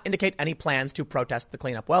 but did not indicate any plans to protest the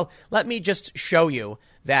cleanup. Well, let me just show you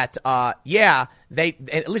that, they,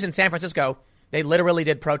 at least in San Francisco, they literally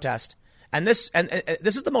did protest. And this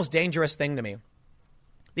is the most dangerous thing to me.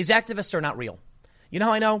 These activists are not real. You know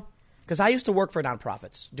how I know? Because I used to work for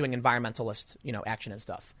nonprofits doing environmentalist, action and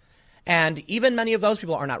stuff. And even many of those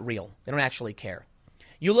people are not real. They don't actually care.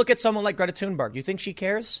 You look at someone like Greta Thunberg. You think she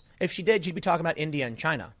cares? If she did, she'd be talking about India and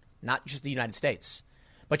China, not just the United States.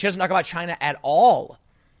 But she doesn't talk about China at all.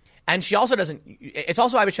 And she also doesn't, it's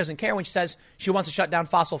also why she doesn't care when she says she wants to shut down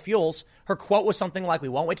fossil fuels. Her quote was something like, we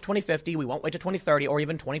won't wait to 2050, we won't wait to 2030, or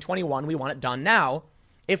even 2021. We want it done now.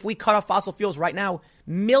 If we cut off fossil fuels right now,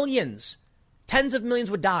 millions, tens of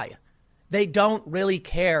millions would die. They don't really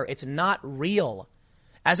care. It's not real.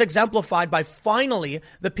 As exemplified by finally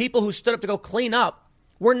the people who stood up to go clean up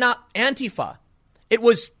were not Antifa. It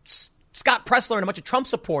was Scott Presler and a bunch of Trump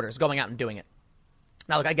supporters going out and doing it.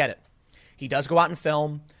 Now, look, I get it. He does go out and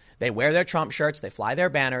film. They wear their Trump shirts. They fly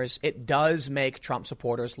their banners. It does make Trump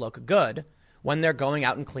supporters look good when they're going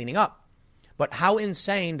out and cleaning up. But how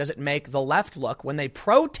insane does it make the left look when they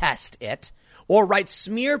protest it or write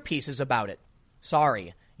smear pieces about it?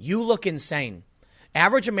 Sorry, you look insane.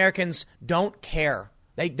 Average Americans don't care.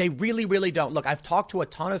 They really, really don't. Look, I've talked to a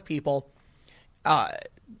ton of people,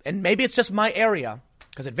 and maybe it's just my area,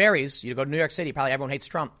 because it varies. You go to New York City, probably everyone hates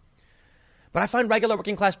Trump. But I find regular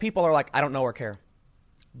working class people are like, I don't know or care.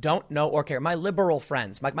 Don't know or care. My liberal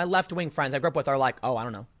friends, my left-wing friends I grew up with are like, oh, I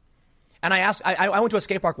don't know. And I went to a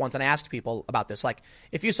skate park once and I asked people about this. Like,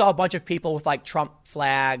 if you saw a bunch of people with like Trump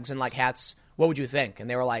flags and like hats, what would you think? And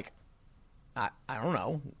they were like, I don't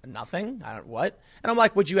know, nothing. What? And I'm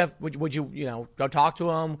like, would you go talk to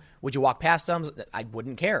them? Would you walk past them? I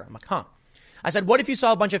wouldn't care. I'm like, huh. I said, what if you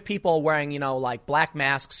saw a bunch of people wearing, like black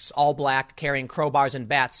masks, all black, carrying crowbars and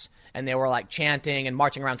bats, and they were like chanting and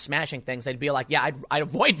marching around smashing things? They'd be like, yeah, I'd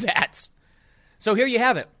avoid that. So here you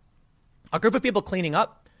have it. A group of people cleaning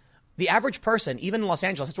up. The average person, even in Los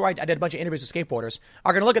Angeles, that's where I did a bunch of interviews with skateboarders,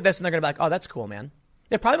 are going to look at this and they're going to be like, oh, that's cool, man.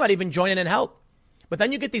 They probably might even join in and help. But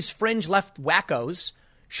then you get these fringe left wackos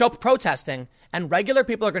show up protesting, and regular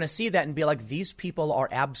people are going to see that and be like, these people are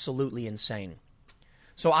absolutely insane.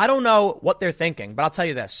 So I don't know what they're thinking, but I'll tell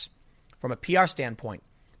you this. From a PR standpoint,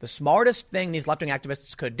 the smartest thing these left-wing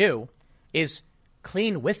activists could do is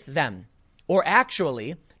clean with them, or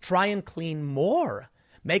actually try and clean more.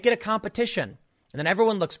 Make it a competition, and then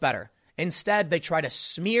everyone looks better. Instead, they try to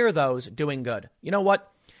smear those doing good. You know what?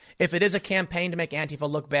 If it is a campaign to make Antifa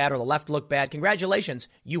look bad or the left look bad, congratulations,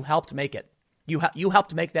 you helped make it. You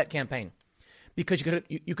helped make that campaign, because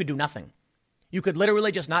you could do nothing. You could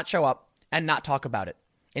literally just not show up and not talk about it.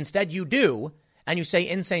 Instead, you do, and you say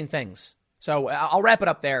insane things. So I'll wrap it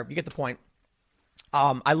up there. You get the point.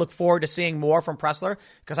 I look forward to seeing more from Presler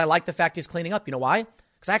because I like the fact he's cleaning up. You know why?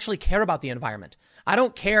 Because I actually care about the environment. I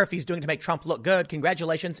don't care if he's doing to make Trump look good.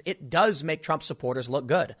 Congratulations. It does make Trump supporters look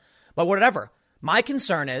good. But whatever. My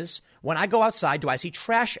concern is when I go outside, do I see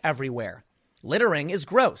trash everywhere? Littering is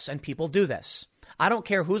gross, and people do this. I don't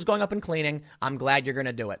care who's going up and cleaning. I'm glad you're going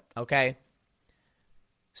to do it. Okay?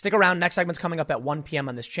 Stick around. Next segment's coming up at 1 p.m.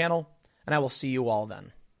 on this channel, and I will see you all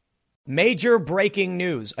then. Major breaking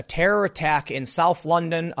news. A terror attack in South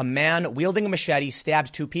London. A man wielding a machete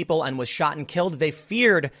stabbed 2 people and was shot and killed. They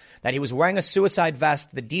feared that he was wearing a suicide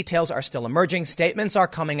vest. The details are still emerging. Statements are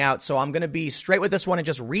coming out. So I'm going to be straight with this one and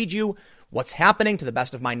just read you what's happening to the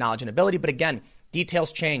best of my knowledge and ability. But again,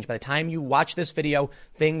 details change. By the time you watch this video,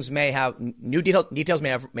 things may have new details may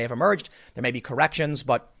have emerged. There may be corrections,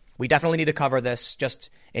 but we definitely need to cover this just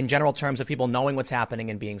in general terms of people knowing what's happening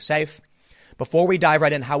and being safe. Before we dive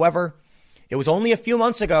right in, however, it was only a few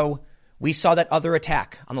months ago we saw that other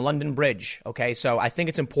attack on the London Bridge. Okay, so I think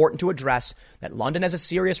it's important to address that London has a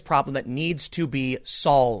serious problem that needs to be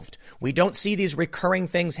solved. We don't see these recurring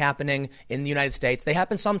things happening in the United States. They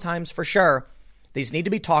happen sometimes, for sure. These need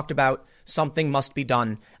to be talked about. Something must be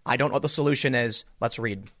done. I don't know what the solution is. Let's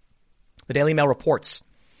read. The Daily Mail reports.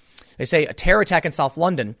 They say a terror attack in South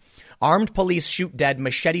London. Armed police shoot dead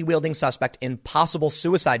machete-wielding suspect in possible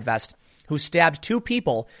suicide vest who stabbed 2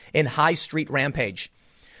 people in High Street rampage.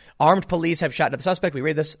 Armed police have shot at the suspect. We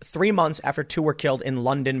read this 3 months after 2 were killed in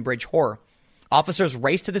London Bridge horror. Officers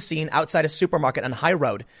raced to the scene outside a supermarket on High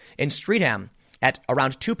Road in Streatham at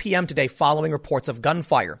around 2 p.m. today following reports of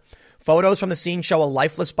gunfire. Photos from the scene show a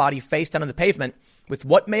lifeless body face down on the pavement with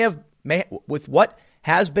what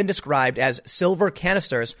has been described as silver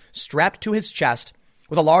canisters strapped to his chest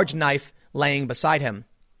with a large knife laying beside him.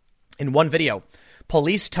 In one video,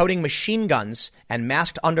 police toting machine guns and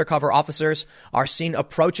masked undercover officers are seen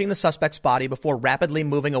approaching the suspect's body before rapidly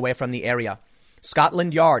moving away from the area.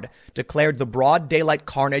 Scotland Yard declared the broad daylight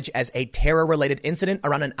carnage as a terror-related incident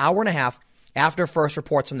around an hour and a half after first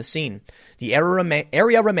reports from the scene. The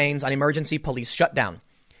area remains on emergency police shutdown.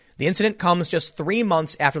 The incident comes just 3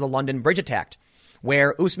 months after the London Bridge attack,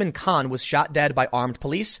 where Usman Khan was shot dead by armed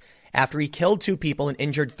police after he killed 2 people and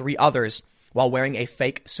injured 3 others while wearing a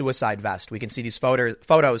fake suicide vest. We can see these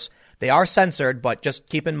photos. They are censored, but just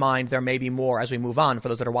keep in mind there may be more as we move on for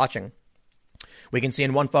those that are watching. We can see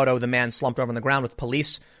in one photo the man slumped over on the ground with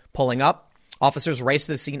police pulling up. Officers raced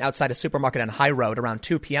to the scene outside a supermarket on High Road around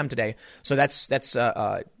 2 p.m. today. So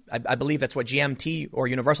I believe that's what GMT or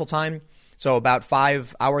Universal Time. So about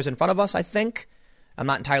 5 hours in front of us, I think. I'm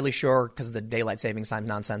not entirely sure because of the daylight savings time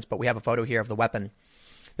nonsense, but we have a photo here of the weapon.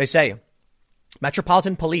 They say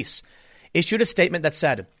Metropolitan Police issued a statement that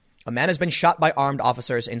said a man has been shot by armed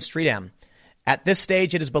officers in Streatham. At this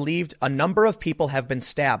stage, it is believed a number of people have been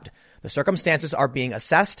stabbed. The circumstances are being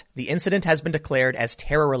assessed. The incident has been declared as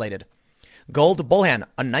terror-related. Gold Bulhan,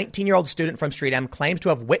 a 19-year-old student from Streatham, claims to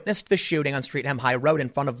have witnessed the shooting on Streatham High Road in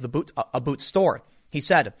front of a Boots store. He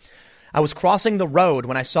said, I was crossing the road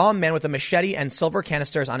when I saw a man with a machete and silver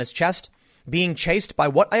canisters on his chest being chased by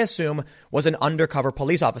what I assume was an undercover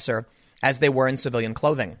police officer as they were in civilian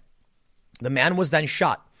clothing. The man was then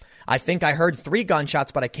shot. I think I heard 3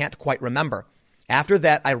 gunshots, but I can't quite remember. After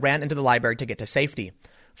that, I ran into the library to get to safety.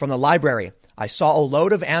 From the library, I saw a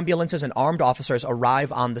load of ambulances and armed officers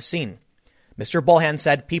arrive on the scene. Mr. Bulhan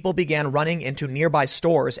said people began running into nearby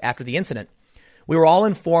stores after the incident. We were all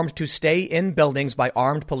informed to stay in buildings by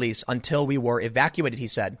armed police until we were evacuated, he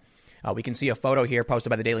said. We can see a photo here posted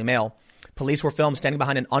by the Daily Mail. Police were filmed standing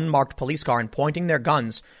behind an unmarked police car and pointing their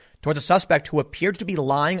guns towards a suspect who appeared to be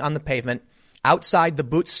lying on the pavement outside the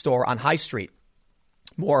Boots store on High Street.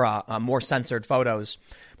 More censored photos.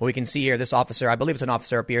 But we can see here this officer, I believe it's an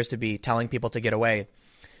officer, appears to be telling people to get away.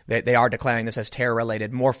 They are declaring this as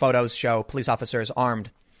terror-related. More photos show police officers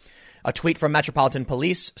armed. A tweet from Metropolitan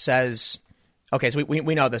Police says, okay, so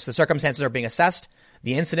we know this. The circumstances are being assessed.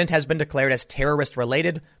 The incident has been declared as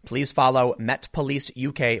terrorist-related. Please follow Met Police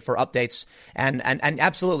UK for updates. And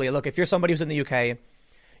absolutely, look, if you're somebody who's in the UK,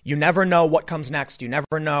 you never know what comes next. You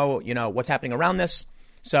never know, what's happening around this.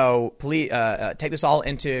 So please take this all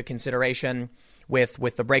into consideration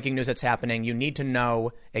with the breaking news that's happening. You need to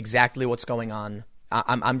know exactly what's going on.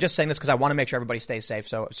 I'm just saying this because I want to make sure everybody stays safe.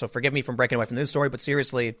 So forgive me from breaking away from this story, but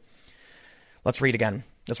seriously, let's read again.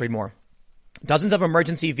 Let's read more. Dozens of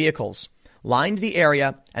emergency vehicles lined the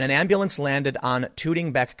area and an ambulance landed on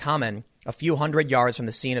Tootingbeck Common, a few hundred yards from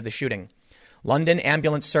the scene of the shooting. London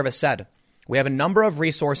Ambulance Service said, we have a number of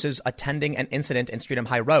resources attending an incident in Streatham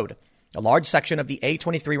High Road. A large section of the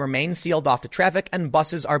A23 remains sealed off to traffic and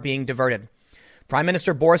buses are being diverted. Prime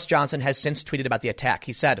Minister Boris Johnson has since tweeted about the attack.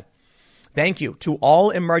 He said, thank you to all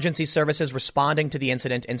emergency services responding to the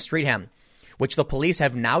incident in Streatham, which the police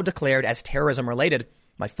have now declared as terrorism related.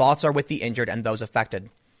 My thoughts are with the injured and those affected.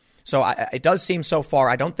 So it does seem so far,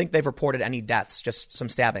 I don't think they've reported any deaths, just some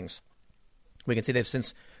stabbings. We can see they've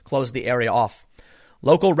since closed the area off.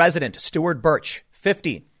 Local resident Stuart Birch,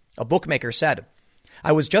 50, a bookmaker, said,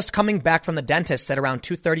 I was just coming back from the dentist at around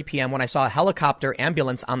 2:30 p.m. when I saw a helicopter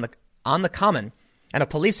ambulance on the common and a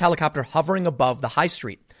police helicopter hovering above the high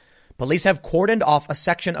street. Police have cordoned off a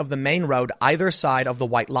section of the main road either side of the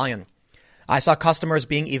White Lion. I saw customers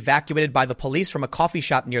being evacuated by the police from a coffee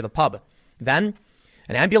shop near the pub. Then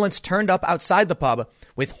an ambulance turned up outside the pub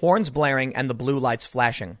with horns blaring and the blue lights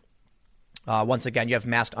flashing. Once again, you have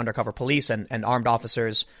masked undercover police and armed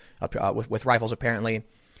officers with rifles, apparently.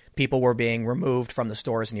 People were being removed from the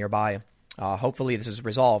stores nearby. Hopefully this is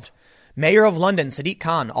resolved. Mayor of London, Sadiq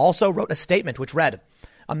Khan, also wrote a statement which read,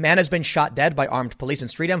 a man has been shot dead by armed police in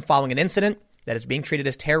Streatham following an incident that is being treated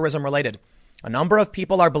as terrorism related. A number of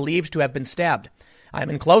people are believed to have been stabbed. I am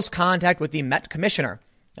in close contact with the Met Commissioner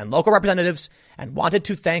and local representatives and wanted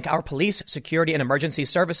to thank our police, security and emergency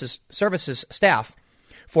services staff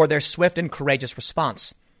for their swift and courageous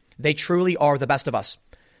response. They truly are the best of us.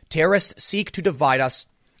 Terrorists seek to divide us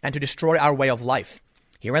and to destroy our way of life.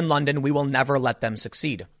 Here in London, we will never let them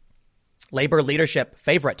succeed. Labour leadership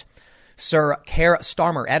favourite Sir Keir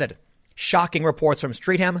Starmer added, shocking reports from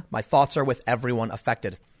Streatham. My thoughts are with everyone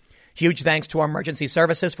affected. Huge thanks to our emergency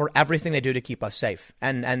services for everything they do to keep us safe.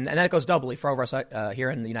 And that goes doubly for over us here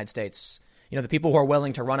in the United States. The people who are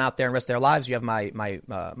willing to run out there and risk their lives, you have my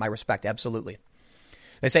respect. Absolutely.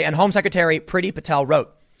 They say, and Home Secretary Priti Patel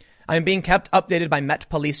wrote, I am being kept updated by Met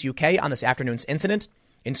Police UK on this afternoon's incident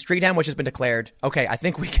in Streatham, which has been declared. Okay, I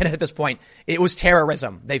think we get it at this point. It was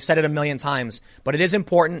terrorism. They've said it a million times, but it is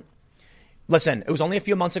important. Listen, it was only a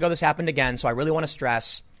few months ago this happened again, so I really want to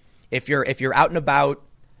stress, if you're out and about,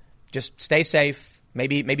 just stay safe.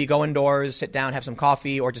 Maybe go indoors, sit down, have some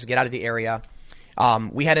coffee, or just get out of the area.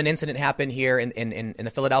 We had an incident happen here in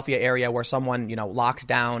the Philadelphia area where someone, locked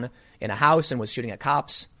down in a house and was shooting at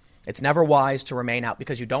cops. It's never wise to remain out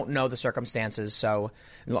because you don't know the circumstances. So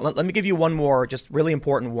let me give you one more just really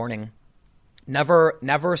important warning.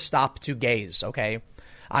 Never stop to gaze. Okay.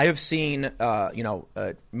 I have seen,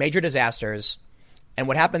 major disasters. And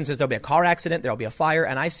what happens is there'll be a car accident, there'll be a fire,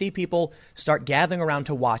 and I see people start gathering around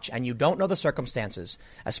to watch, and you don't know the circumstances,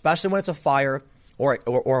 especially when it's a fire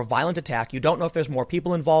or a violent attack. You don't know if there's more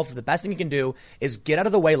people involved. The best thing you can do is get out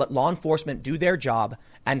of the way, let law enforcement do their job,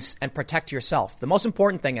 and protect yourself. The most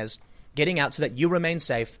important thing is getting out so that you remain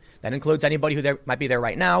safe. That includes anybody who might be there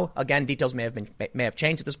right now. Again, details may have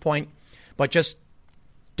changed at this point, but just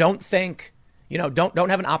don't think, don't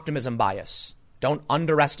have an optimism bias. Don't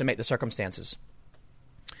underestimate the circumstances.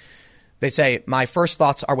 They say, my first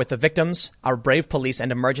thoughts are with the victims, our brave police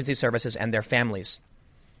and emergency services and their families.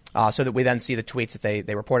 So that we then see the tweets that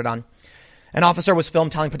they reported on. An officer was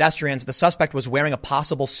filmed telling pedestrians the suspect was wearing a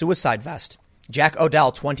possible suicide vest. Jack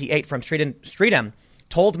Odell, 28, from Streatham,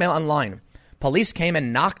 told Mail Online, police came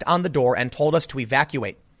and knocked on the door and told us to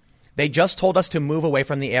evacuate. They just told us to move away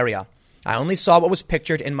from the area. I only saw what was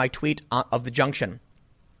pictured in my tweet of the junction.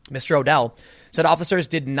 Mr. Odell said officers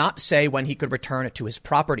did not say when he could return to his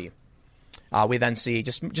property. We then see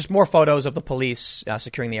just more photos of the police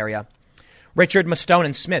securing the area. Richard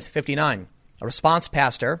Mastone Smith, 59, a response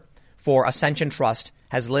pastor for Ascension Trust,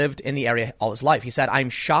 has lived in the area all his life. He said, I'm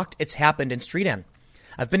shocked it's happened in Streatham.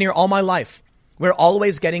 I've been here all my life. We're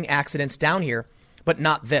always getting accidents down here, but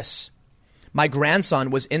not this. My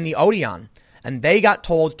grandson was in the Odeon, and they got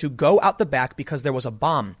told to go out the back because there was a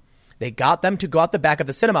bomb. They got them to go out the back of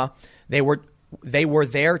the cinema. They were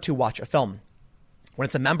there to watch a film. When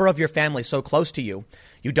it's a member of your family so close to you,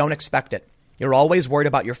 you don't expect it. You're always worried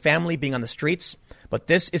about your family being on the streets, but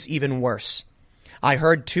this is even worse. I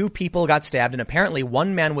heard 2 people got stabbed, and apparently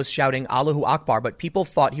one man was shouting Allahu Akbar, but people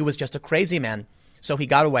thought he was just a crazy man, so he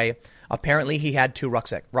got away. Apparently he had 2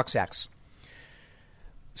 rucksacks.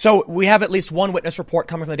 So we have at least one witness report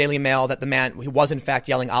coming from the Daily Mail that the man he was in fact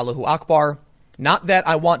yelling Allahu Akbar. Not that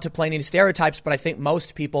I want to play any stereotypes, but I think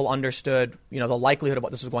most people understood, the likelihood of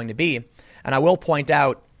what this was going to be. And I will point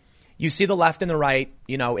out, you see the left and the right,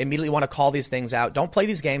 immediately want to call these things out. Don't play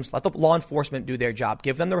these games. Let the law enforcement do their job.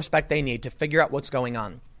 Give them the respect they need to figure out what's going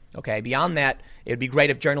on. Okay. Beyond that, it would be great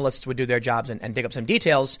if journalists would do their jobs and dig up some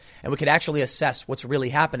details, and we could actually assess what's really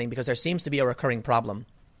happening, because there seems to be a recurring problem.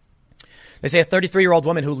 They say a 33-year-old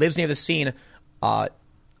woman who lives near the scene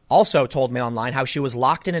also told Mail Online how she was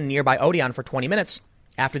locked in a nearby Odeon for 20 minutes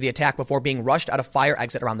after the attack before being rushed out a fire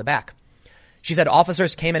exit around the back. She said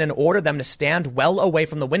officers came in and ordered them to stand well away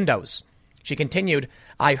from the windows. She continued,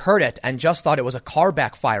 I heard it and just thought it was a car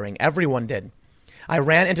backfiring. Everyone did. I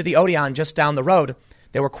ran into the Odeon just down the road.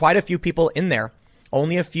 There were quite a few people in there.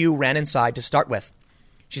 Only a few ran inside to start with.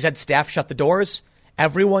 She said staff shut the doors.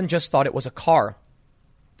 Everyone just thought it was a car.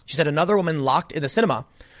 She said another woman locked in the cinema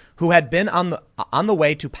who had been on the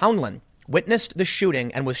way to Poundland witnessed the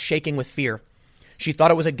shooting and was shaking with fear. She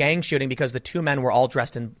thought it was a gang shooting because the 2 men were all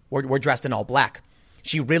dressed in all black.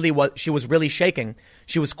 She was really shaking.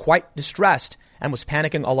 She was quite distressed and was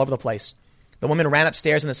panicking all over the place. The woman ran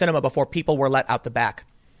upstairs in the cinema before people were let out the back.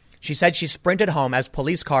 She said she sprinted home as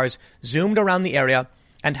police cars zoomed around the area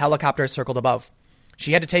and helicopters circled above.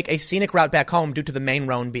 She had to take a scenic route back home due to the main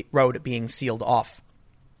road being sealed off.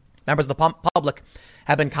 Members of the public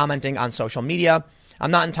have been commenting on social media.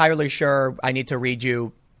 I'm not entirely sure. I need to read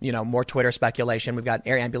you, more Twitter speculation. We've got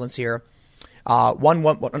air ambulance here.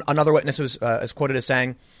 Another witness is quoted as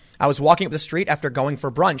saying, I was walking up the street after going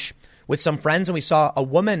for brunch with some friends, and we saw a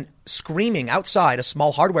woman screaming outside a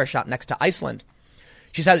small hardware shop next to Iceland.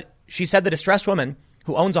 She said the distressed woman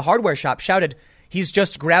who owns a hardware shop shouted, he's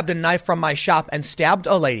just grabbed a knife from my shop and stabbed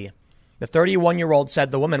a lady. The 31-year-old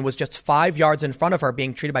said the woman was just 5 yards in front of her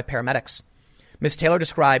being treated by paramedics. Ms. Taylor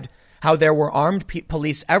described how there were armed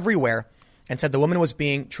police everywhere and said the woman was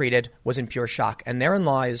being treated was in pure shock. And therein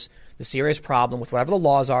lies the serious problem with whatever the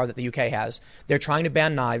laws are that the UK has. They're trying to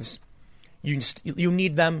ban knives. You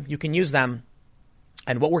need them. You can use them.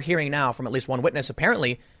 And what we're hearing now from at least one witness,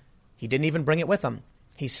 apparently, he didn't even bring it with him.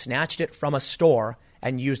 He snatched it from a store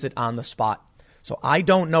and used it on the spot. So I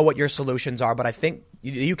don't know what your solutions are, but I think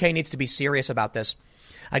the UK needs to be serious about this.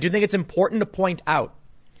 I do think it's important to point out,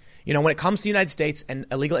 when it comes to the United States and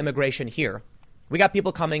illegal immigration here, we got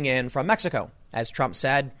people coming in from Mexico. As Trump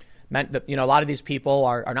said, meant that, a lot of these people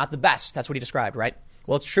are not the best. That's what he described, right?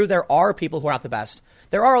 Well, it's true. There are people who are not the best.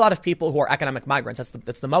 There are a lot of people who are economic migrants.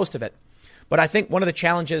 That's the most of it. But I think one of the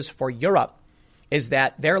challenges for Europe is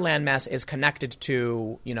that their landmass is connected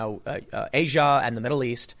to, Asia and the Middle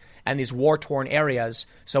East and these war-torn areas.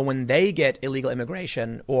 So when they get illegal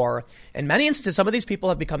immigration, or in many instances, some of these people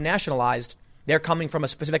have become nationalized, they're coming from a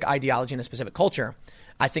specific ideology and a specific culture.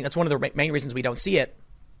 I think that's one of the main reasons we don't see it.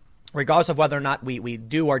 regardless of whether or not we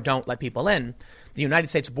do or don't let people in, the United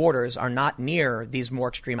States borders are not near these more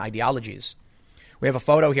extreme ideologies. We have a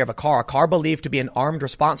photo here of a car believed to be an armed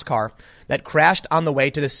response car that crashed on the way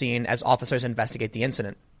to the scene as officers investigate the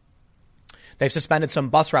incident. They've suspended some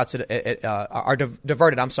bus routes that are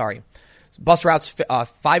diverted. Bus routes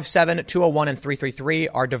 57, 201, and 333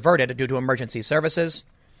 are diverted due to emergency services.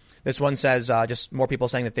 This one says just more people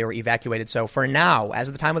saying that they were evacuated. So for now, as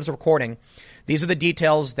of the time of this recording, these are the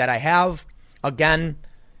details that I have. Again,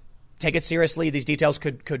 take it seriously. These details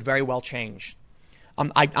could very well change.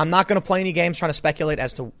 I'm not going to play any games trying to speculate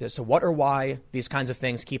as to what or why these kinds of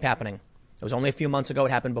things keep happening. It was only a few months ago.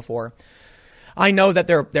 It happened before. I know that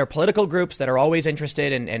there are political groups that are always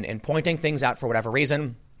interested in pointing things out for whatever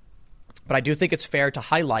reason. But I do think it's fair to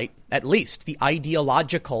highlight at least the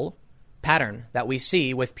ideological pattern that we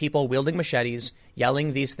see with people wielding machetes,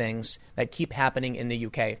 yelling these things that keep happening in the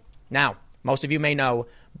UK. Now, most of you may know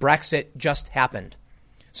Brexit just happened.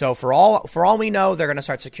 So for all we know, they're going to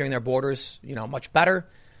start securing their borders, much better.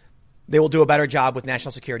 They will do a better job with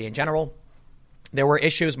national security in general. There were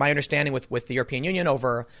issues, my understanding, with the European Union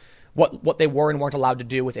over what they were and weren't allowed to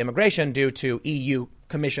do with immigration due to EU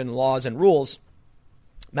Commission laws and rules.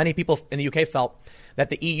 Many people in the UK felt that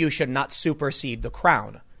the EU should not supersede the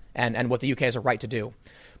Crown and what the UK has a right to do.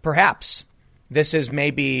 Perhaps this is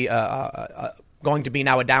maybe going to be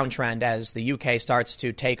now a downtrend as the UK starts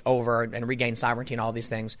to take over and regain sovereignty and all these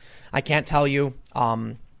things. I can't tell you.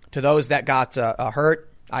 To those that got hurt,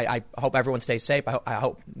 I hope everyone stays safe. I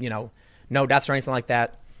hope no deaths or anything like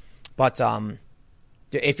that. But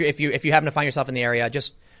if you happen to find yourself in the area,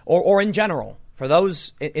 just or in general, for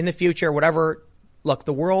those in the future, whatever. Look,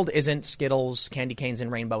 the world isn't Skittles, candy canes,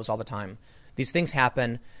 and rainbows all the time. These things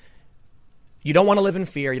happen. You don't want to live in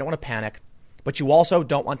fear. You don't want to panic, but you also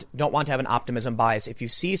don't want to have an optimism bias. If you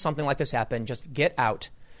see something like this happen, just get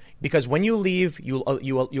out, because when you leave, you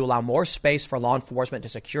allow more space for law enforcement to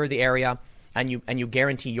secure the area, and you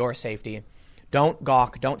guarantee your safety. Don't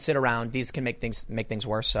gawk. Don't sit around. These can make things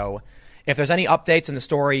worse. So, if there's any updates and the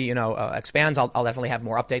story expands, I'll definitely have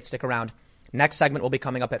more updates. Stick around. Next segment will be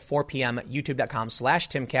coming up at 4 p.m.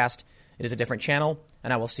 youtube.com/Timcast. It is a different channel,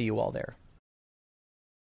 and I will see you all there.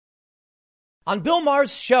 On Bill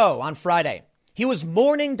Maher's show on Friday, he was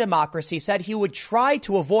mourning democracy, said he would try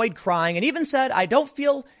to avoid crying, and even said, "I don't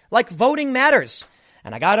feel like voting matters."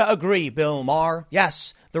 And I gotta agree, Bill Maher.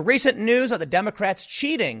 Yes, the recent news of the Democrats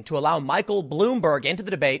cheating to allow Michael Bloomberg into the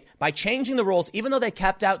debate by changing the rules, even though they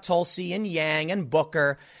kept out Tulsi and Yang and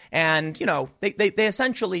Booker. And, they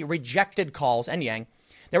essentially rejected calls, and Yang.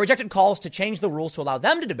 They rejected calls to change the rules to allow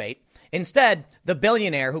them to debate. Instead, the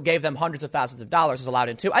billionaire who gave them hundreds of thousands of dollars is allowed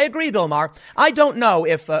into. I agree, Bill Maher. I don't know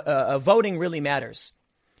if voting really matters.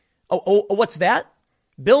 Oh, what's that?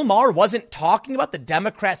 Bill Maher wasn't talking about the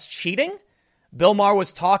Democrats cheating? Bill Maher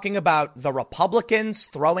was talking about the Republicans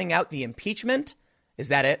throwing out the impeachment? Is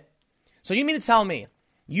that it? So you mean to tell me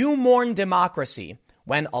you mourn democracy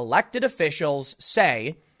when elected officials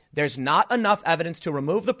say there's not enough evidence to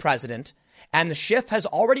remove the president, and the Schiff has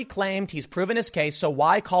already claimed he's proven his case, so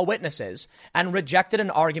why call witnesses, and rejected an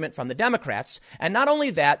argument from the Democrats? And not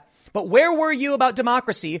only that, but where were you about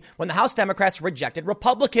democracy when the House Democrats rejected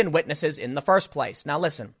Republican witnesses in the first place? Now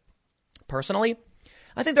listen, personally,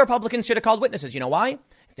 I think the Republicans should have called witnesses. You know why?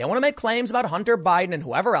 If they want to make claims about Hunter Biden and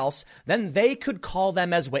whoever else, then they could call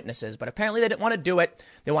them as witnesses. But apparently they didn't want to do it.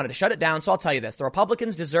 They wanted to shut it down. So I'll tell you this. The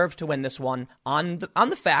Republicans deserve to win this one on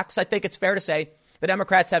the facts. I think it's fair to say the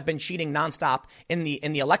Democrats have been cheating nonstop in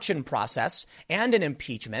the election process and in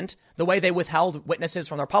impeachment, the way they withheld witnesses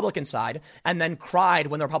from the Republican side and then cried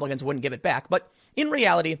when the Republicans wouldn't give it back. But in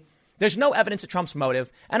reality, there's no evidence of Trump's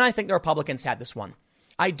motive. And I think the Republicans had this one.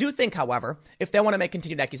 I do think, however, if they want to make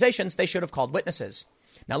continued accusations, they should have called witnesses.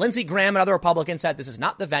 Now, Lindsey Graham and other Republicans said this is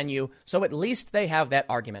not the venue, so at least they have that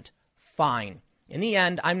argument. Fine. In the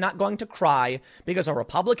end, I'm not going to cry because a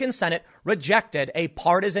Republican Senate rejected a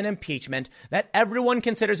partisan impeachment that everyone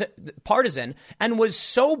considers partisan and was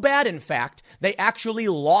so bad, in fact, they actually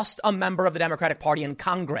lost a member of the Democratic Party in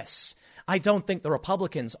Congress. I don't think the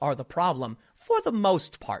Republicans are the problem for the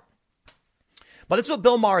most part. But this is what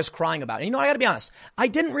Bill Maher is crying about. And I got to be honest, I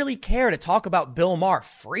didn't really care to talk about Bill Maher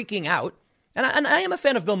freaking out. And I am a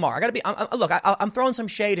fan of Bill Maher. I'm throwing some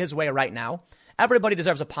shade his way right now. Everybody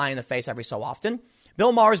deserves a pie in the face every so often.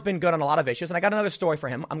 Bill Maher has been good on a lot of issues, and I got another story for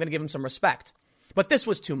him. I'm going to give him some respect. But this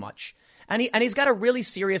was too much. And he's got a really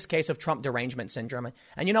serious case of Trump derangement syndrome.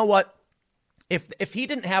 And you know what? If he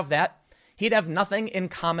didn't have that, he'd have nothing in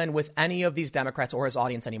common with any of these Democrats or his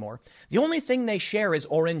audience anymore. The only thing they share is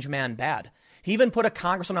Orange Man bad. He even put a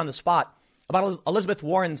congressman on the spot about Elizabeth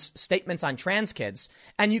Warren's statements on trans kids,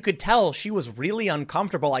 and you could tell she was really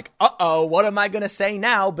uncomfortable, like, uh-oh, what am I going to say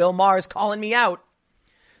now? Bill Maher is calling me out.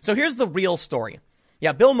 So here's the real story.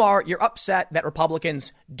 Yeah, Bill Maher, you're upset that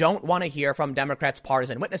Republicans don't want to hear from Democrats'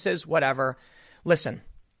 partisan witnesses, whatever. Listen,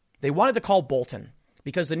 they wanted to call Bolton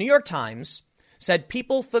because the New York Times said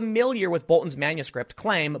people familiar with Bolton's manuscript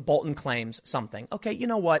claim Bolton claims something. Okay, you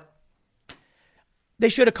know what? They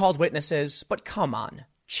should have called witnesses, but come on,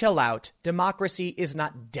 chill out. Democracy is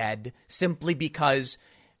not dead simply because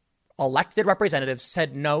elected representatives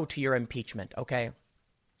said no to your impeachment, okay?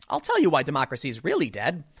 I'll tell you why democracy is really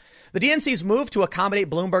dead. The DNC's move to accommodate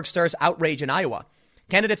Bloomberg stirs outrage in Iowa.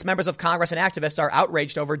 Candidates, members of Congress, and activists are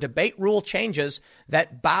outraged over debate rule changes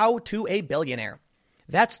that bow to a billionaire.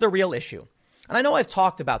 That's the real issue. And I know I've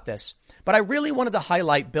talked about this, but I really wanted to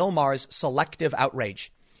highlight Bill Maher's selective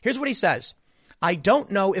outrage. Here's what he says. I don't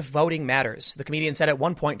know if voting matters, the comedian said at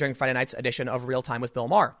one point during Friday night's edition of Real Time with Bill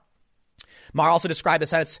Maher. Maher also described the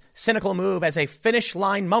Senate's cynical move as a finish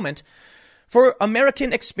line moment for the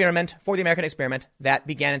American experiment that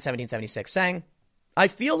began in 1776, saying, I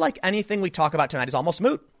feel like anything we talk about tonight is almost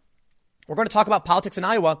moot. We're going to talk about politics in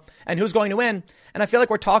Iowa and who's going to win. And I feel like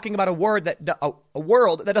we're talking about a world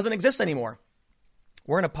that doesn't exist anymore.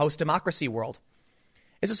 We're in a post-democracy world.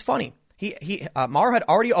 This is funny. Maher had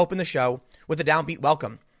already opened the show with a downbeat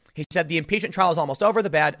welcome. He said the impeachment trial is almost over, the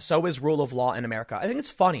bad, so is rule of law in America. I think it's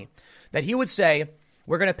funny that he would say,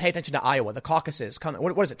 we're going to pay attention to Iowa, the caucuses coming.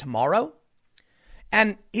 What is it, tomorrow?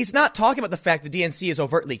 And he's not talking about the fact the DNC is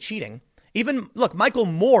overtly cheating. Look, Michael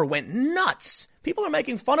Moore went nuts. People are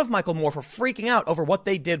making fun of Michael Moore for freaking out over what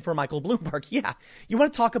they did for Michael Bloomberg. Yeah, you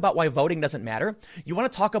want to talk about why voting doesn't matter? You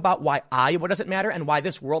want to talk about why Iowa doesn't matter and why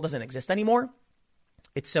this world doesn't exist anymore?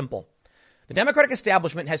 It's simple. The Democratic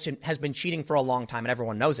establishment has been cheating for a long time, and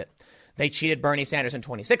everyone knows it. They cheated Bernie Sanders in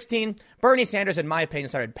 2016. Bernie Sanders, in my opinion,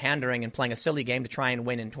 started pandering and playing a silly game to try and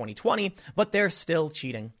win in 2020, but they're still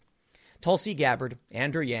cheating. Tulsi Gabbard,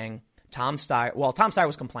 Andrew Yang, Tom Steyer. Well, Tom Steyer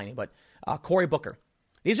was complaining, but Cory Booker.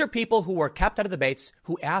 These are people who were kept out of debates,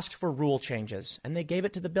 who asked for rule changes, and they gave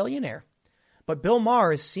it to the billionaire. But Bill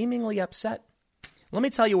Maher is seemingly upset. Let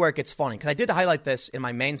me tell you where it gets funny, because I did highlight this in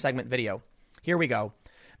my main segment video. Here we go.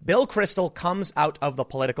 Bill Kristol comes out of the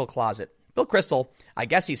political closet. Bill Kristol, I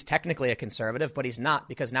guess he's technically a conservative, but he's not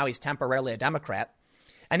because now he's temporarily a Democrat.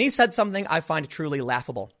 And he said something I find truly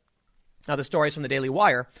laughable. Now, the story is from the Daily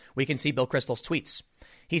Wire. We can see Bill Kristol's tweets.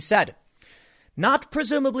 He said, not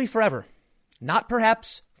presumably forever, not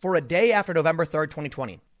perhaps for a day after November 3rd,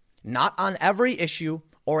 2020, not on every issue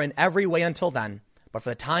or in every way until then, but for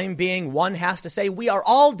the time being, one has to say we are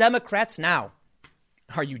all Democrats now.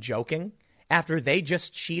 Are you joking? After they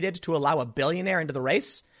just cheated to allow a billionaire into the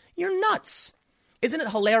race? You're nuts. Isn't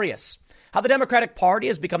it hilarious how the Democratic Party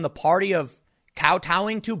has become the party of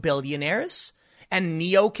kowtowing to billionaires and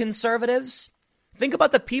neoconservatives? Think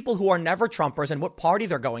about the people who are never Trumpers and what party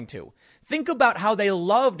they're going to. Think about how they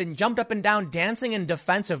loved and jumped up and down dancing in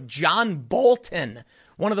defense of John Bolton,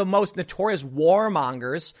 one of the most notorious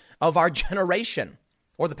warmongers of our generation,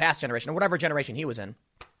 or the past generation, or whatever generation he was in,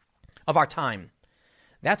 of our time.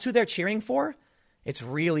 That's who they're cheering for? It's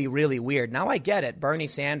really, really weird. Now I get it. Bernie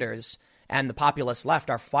Sanders and the populist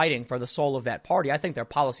left are fighting for the soul of that party. I think their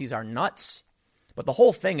policies are nuts. But the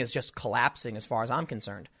whole thing is just collapsing as far as I'm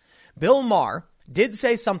concerned. Bill Maher did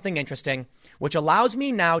say something interesting, which allows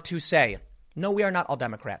me now to say, no, we are not all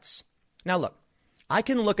Democrats. Now, look, I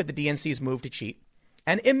can look at the DNC's move to cheat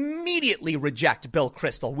and immediately reject Bill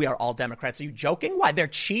Kristol. We are all Democrats. Are you joking? Why? They're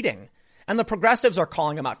cheating. And the progressives are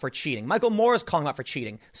calling him out for cheating. Michael Moore is calling him out for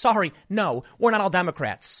cheating. Sorry, no, we're not all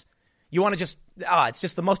Democrats. You want to just, it's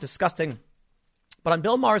just the most disgusting. But on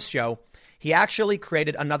Bill Maher's show, he actually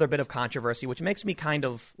created another bit of controversy, which makes me kind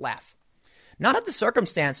of laugh. Not at the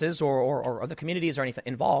circumstances or the communities or anything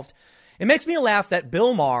involved. It makes me laugh that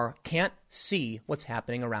Bill Maher can't see what's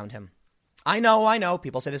happening around him. I know.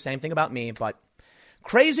 People say the same thing about me, but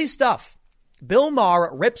crazy stuff. Bill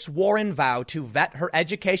Maher rips Warren vow to vet her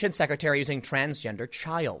education secretary using transgender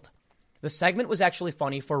child. The segment was actually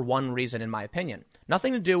funny for one reason, in my opinion.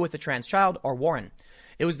 Nothing to do with the trans child or Warren.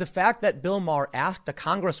 It was the fact that Bill Maher asked a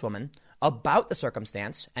congresswoman about the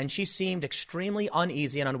circumstance, and she seemed extremely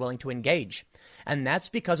uneasy and unwilling to engage. And that's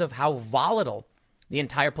because of how volatile the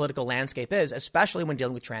entire political landscape is, especially when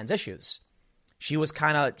dealing with trans issues. She was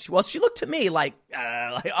she looked to me like,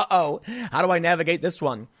 uh-oh, how do I navigate this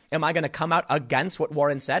one? Am I going to come out against what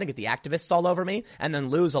Warren said and get the activists all over me and then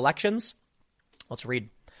lose elections? Let's read.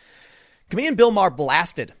 Comedian Bill Maher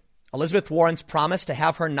blasted Elizabeth Warren's promise to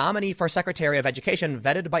have her nominee for Secretary of Education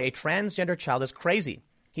vetted by a transgender child is crazy.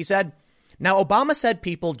 He said, Now, Obama said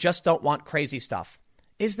people just don't want crazy stuff.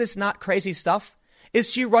 Is this not crazy stuff?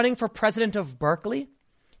 Is she running for president of Berkeley?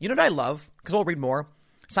 You know what I love? Because we'll read more.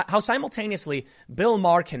 How simultaneously Bill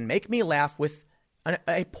Maher can make me laugh with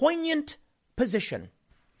a poignant position,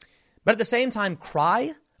 but at the same time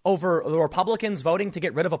cry over the Republicans voting to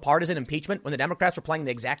get rid of a partisan impeachment when the Democrats were playing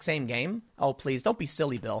the exact same game. Oh, please don't be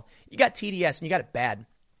silly, Bill. You got TDS and you got it bad.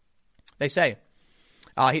 They say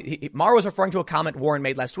Maher was referring to a comment Warren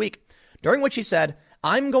made last week, during which he said,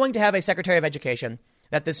 "I'm going to have a Secretary of Education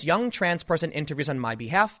that this young trans person interviews on my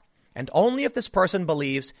behalf. And only if this person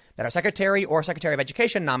believes that our Secretary or Secretary of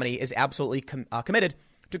Education nominee is absolutely committed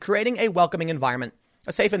to creating a welcoming environment,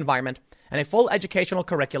 a safe environment, and a full educational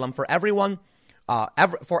curriculum for everyone,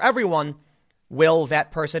 will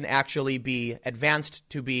that person actually be advanced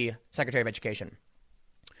to be Secretary of Education."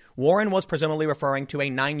 Warren was presumably referring to a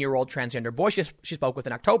 9-year-old transgender boy she spoke with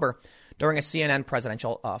in October during a CNN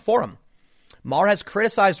presidential forum. Maher has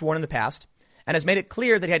criticized Warren in the past and has made it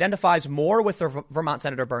clear that he identifies more with the Vermont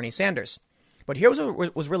Senator Bernie Sanders. But here's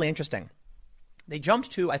what was really interesting. They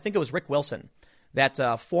jumped to, I think it was Rick Wilson,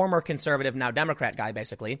 that former conservative, now Democrat guy,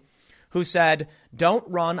 basically, who said, don't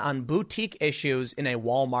run on boutique issues in a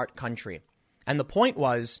Walmart country. And the point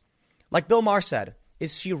was, like Bill Maher said,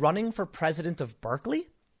 is she running for president of Berkeley?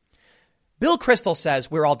 Bill Kristol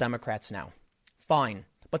says we're all Democrats now. Fine.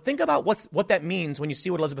 But think about what that means when you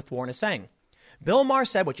see what Elizabeth Warren is saying. Bill Maher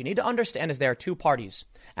said what you need to understand is there are two parties,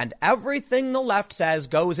 and everything the left says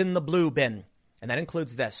goes in the blue bin. And that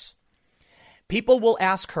includes this. People will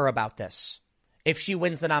ask her about this if she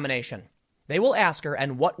wins the nomination. They will ask her,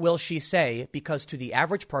 and what will she say? Because to the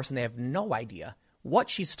average person, they have no idea what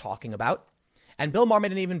she's talking about. And Bill Maher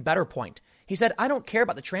made an even better point. He said, I don't care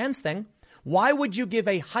about the trans thing. Why would you give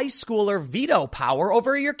a high schooler veto power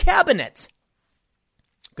over your cabinet?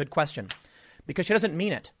 Good question. Because she doesn't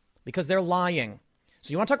mean it. Because they're lying.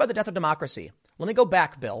 So you want to talk about the death of democracy? Let me go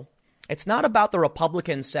back, Bill. It's not about the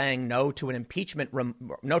Republicans saying no to an impeachment,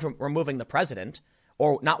 no to removing the president,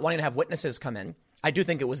 or not wanting to have witnesses come in. I do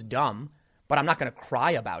think it was dumb, but I'm not going to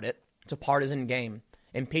cry about it. It's a partisan game.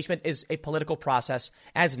 Impeachment is a political process,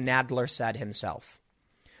 as Nadler said himself.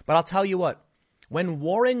 But I'll tell you what, when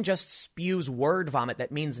Warren just spews word vomit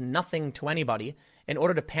that means nothing to anybody in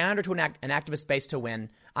order to pander to an activist base to win,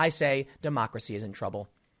 I say democracy is in trouble.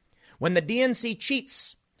 When the DNC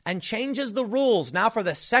cheats and changes the rules now for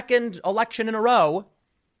the second election in a row,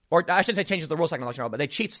 or I shouldn't say changes the rules second election in a row, but they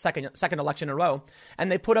cheat second election in a row,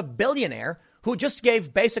 and they put a billionaire who just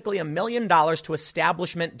gave basically $1 million to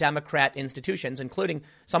establishment Democrat institutions, including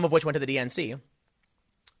some of which went to the DNC,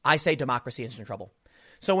 I say democracy is in trouble.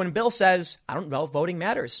 So when Bill says, I don't know, voting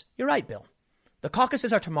matters, you're right, Bill. The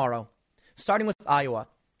caucuses are tomorrow, starting with Iowa.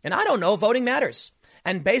 And I don't know, voting matters.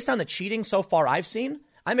 And based on the cheating so far I've seen,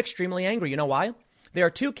 I'm extremely angry. You know why? There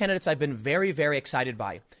are two candidates I've been very, very excited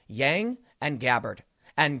by, Yang and Gabbard.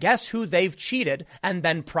 And guess who they've cheated and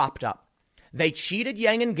then propped up? They cheated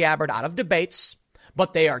Yang and Gabbard out of debates,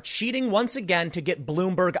 but they are cheating once again to get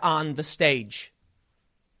Bloomberg on the stage.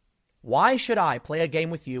 Why should I play a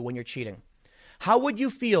game with you when you're cheating? How would you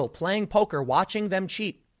feel playing poker, watching them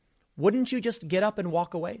cheat? Wouldn't you just get up and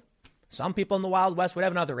walk away? Some people in the Wild West would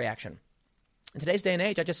have another reaction. In today's day and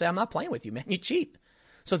age, I just say, I'm not playing with you, man. You cheat.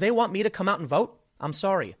 So they want me to come out and vote? I'm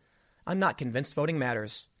sorry. I'm not convinced voting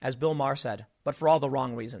matters, as Bill Maher said, but for all the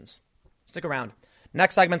wrong reasons. Stick around.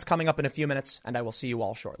 Next segment's coming up in a few minutes, and I will see you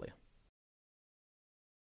all shortly.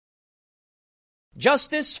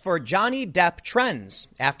 Justice for Johnny Depp trends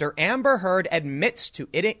after Amber Heard admits to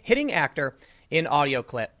hitting actor in audio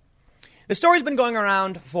clip. The story's been going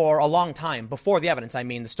around for a long time, before the evidence. I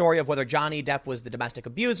mean, the story of whether Johnny Depp was the domestic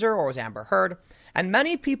abuser or was Amber Heard. And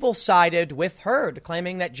many people sided with Heard,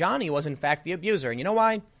 claiming that Johnny was in fact the abuser. And you know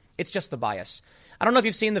why? It's just the bias. I don't know if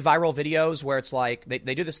you've seen the viral videos where it's like they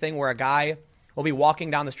do this thing where a guy will be walking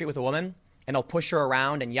down the street with a woman and he'll push her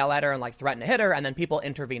around and yell at her and like threaten to hit her. And then people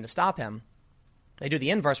intervene to stop him. They do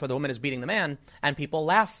the inverse where the woman is beating the man and people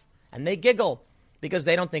laugh and they giggle because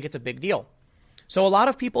they don't think it's a big deal. So a lot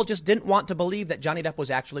of people just didn't want to believe that Johnny Depp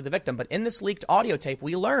was actually the victim. But in this leaked audio tape,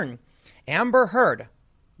 we learn Amber Heard,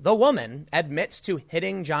 the woman, admits to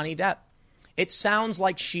hitting Johnny Depp. It sounds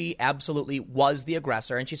like she absolutely was the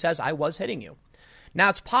aggressor. And she says, I was hitting you. Now,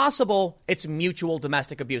 it's possible it's mutual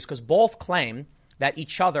domestic abuse because both claim that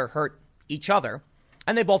each other hurt each other.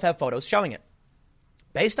 And they both have photos showing it.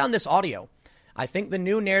 Based on this audio, I think the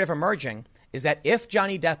new narrative emerging is that if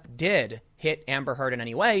Johnny Depp did hit Amber Heard in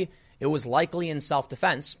any way, it was likely in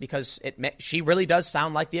self-defense because she really does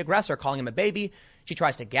sound like the aggressor, calling him a baby. She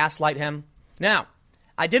tries to gaslight him. Now,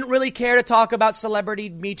 I didn't really care to talk about celebrity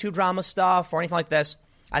Me Too drama stuff or anything like this.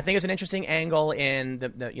 I think is an interesting angle in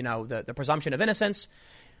the presumption of innocence.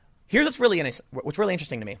 Here's what's really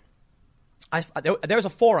interesting to me. There's a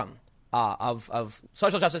forum of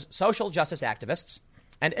social justice activists,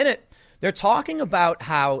 and in it, they're talking about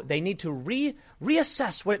how they need to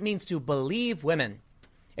reassess what it means to believe women.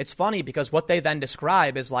 It's funny because what they then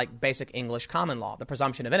describe is like basic English common law, the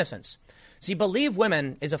presumption of innocence. See, believe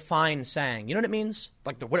women is a fine saying. You know what it means?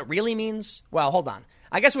 Like what it really means? Well, hold on.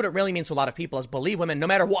 I guess what it really means to a lot of people is believe women no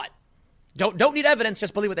matter what. Don't need evidence,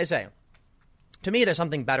 just believe what they say. To me, there's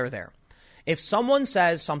something better there. If someone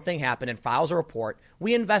says something happened and files a report,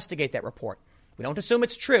 we investigate that report. We don't assume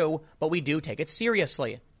it's true, but we do take it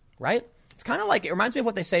seriously, right? It's kind of like, it reminds me of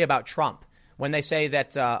what they say about Trump when they say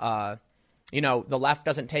that, the left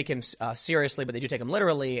doesn't take him seriously, but they do take him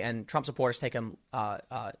literally, and Trump supporters take him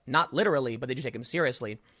not literally, but they do take him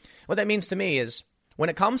seriously. What that means to me is when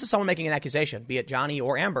it comes to someone making an accusation, be it Johnny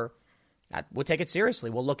or Amber, we'll take it seriously.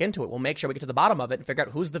 We'll look into it. We'll make sure we get to the bottom of it and figure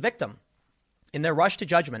out who's the victim. In their rush to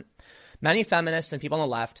judgment, many feminists and people on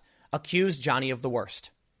the left accused Johnny of the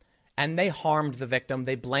worst. And they harmed the victim.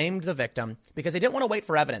 They blamed the victim because they didn't want to wait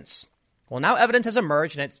for evidence. Well, now evidence has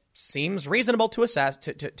emerged, and it seems reasonable to assess,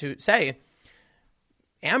 to say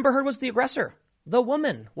Amber Heard was the aggressor. The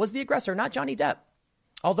woman was the aggressor, not Johnny Depp.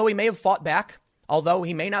 Although he may have fought back, although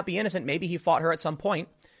he may not be innocent, maybe he fought her at some point.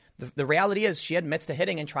 The reality is she admits to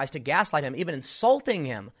hitting and tries to gaslight him, even insulting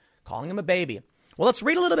him, calling him a baby. Well, let's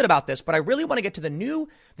read a little bit about this, but I really want to get to the new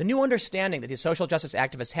understanding that these social justice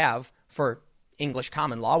activists have for English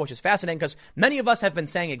common law, which is fascinating because many of us have been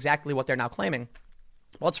saying exactly what they're now claiming.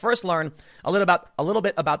 Well, let's first learn a little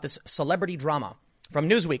bit about this celebrity drama. From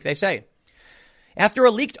Newsweek, they say, after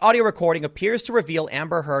a leaked audio recording appears to reveal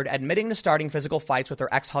Amber Heard admitting to starting physical fights with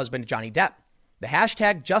her ex-husband, Johnny Depp, the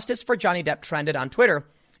hashtag Justice for Johnny Depp trended on Twitter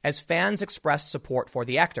as fans expressed support for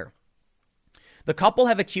the actor. The couple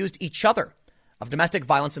have accused each other of domestic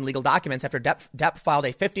violence in legal documents after Depp filed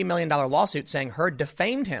a $50 million lawsuit saying Heard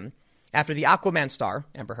defamed him after the Aquaman star,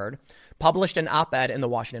 Amber Heard, published an op-ed in the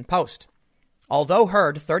Washington Post. Although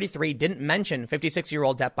Heard, 33, didn't mention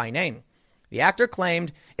 56-year-old Depp by name, the actor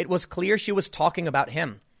claimed it was clear she was talking about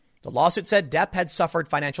him. The lawsuit said Depp had suffered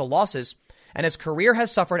financial losses and his career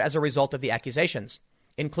has suffered as a result of the accusations,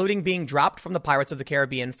 including being dropped from the Pirates of the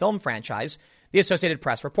Caribbean film franchise, the Associated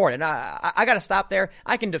Press reported. And I got to stop there.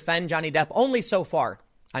 I can defend Johnny Depp only so far.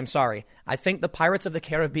 I'm sorry. I think the Pirates of the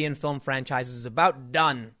Caribbean film franchise is about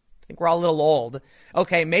done. I think we're all a little old.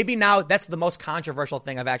 Okay, maybe now that's the most controversial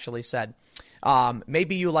thing I've actually said.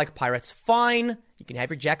 Maybe you like pirates. Fine. You can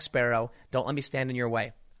have your Jack Sparrow. Don't let me stand in your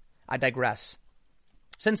way. I digress.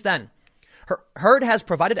 Since then, Heard has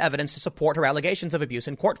provided evidence to support her allegations of abuse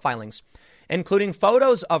in court filings, including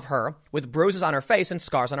photos of her with bruises on her face and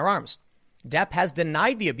scars on her arms. Depp has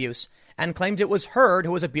denied the abuse and claimed it was Heard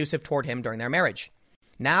who was abusive toward him during their marriage.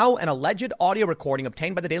 Now, an alleged audio recording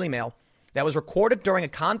obtained by the Daily Mail that was recorded during a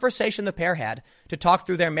conversation the pair had to talk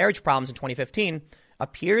through their marriage problems in 2015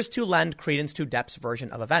 appears to lend credence to Depp's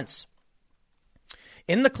version of events.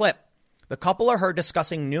 In the clip, the couple are heard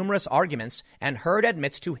discussing numerous arguments, and Heard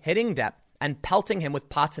admits to hitting Depp and pelting him with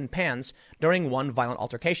pots and pans during one violent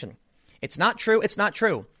altercation. It's not true. It's not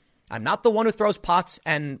true. I'm not the one who throws pots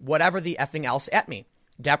and whatever the effing else at me,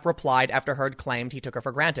 Depp replied after Heard claimed he took her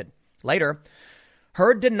for granted. Later,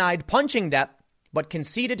 Heard denied punching Depp, but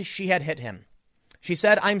conceded she had hit him. She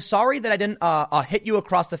said, I'm sorry that I didn't hit you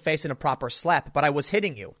across the face in a proper slap, but I was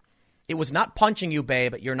hitting you. It was not punching you,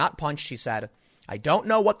 babe. You're not punched, she said. I don't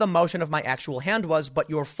know what the motion of my actual hand was, but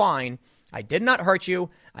you're fine. I did not hurt you.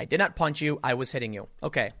 I did not punch you. I was hitting you.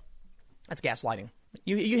 Okay, that's gaslighting.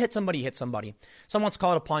 You hit somebody, you hit somebody. Someone's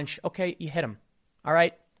called a punch. Okay, you hit him. All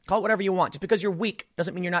right? Call it whatever you want. Just because you're weak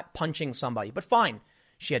doesn't mean you're not punching somebody. But fine.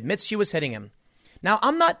 She admits she was hitting him. Now,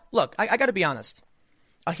 I'm not... Look, I got to be honest.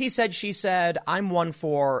 He said, she said, I'm one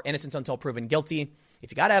for innocence until proven guilty.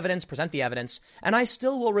 If you got evidence, present the evidence. And I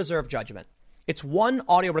still will reserve judgment. It's one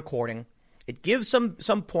audio recording. It gives some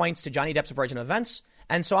points to Johnny Depp's version of events.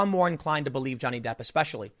 And so I'm more inclined to believe Johnny Depp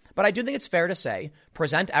especially. But I do think it's fair to say,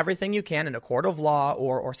 present everything you can in a court of law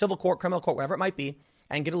or civil court, criminal court, whatever it might be,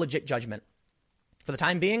 and get a legit judgment. For the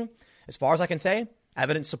time being, as far as I can say,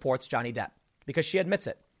 evidence supports Johnny Depp because she admits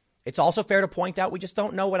it. It's also fair to point out we just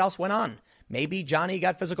don't know what else went on. Maybe Johnny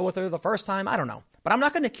got physical with her the first time. I don't know. But I'm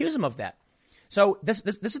not going to accuse him of that. So this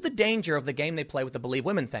is the danger of the game they play with the believe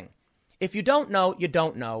women thing. If you don't know, you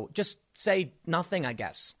don't know. Just say nothing, I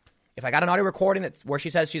guess. If I got an audio recording where she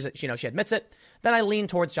says she admits it, then I lean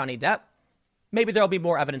towards Johnny Depp. Maybe there'll be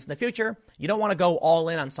more evidence in the future. You don't want to go all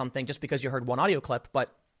in on something just because you heard one audio clip.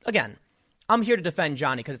 But again, I'm here to defend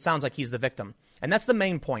Johnny because it sounds like he's the victim. And that's the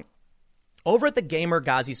main point. Over at the Gamer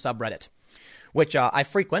Ghazi subreddit, which I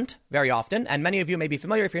frequent very often, and many of you may be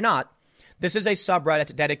familiar if you're not, this is a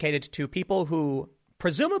subreddit dedicated to people who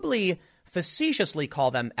presumably facetiously call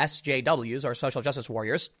them SJWs, or social justice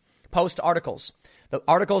warriors, post articles. The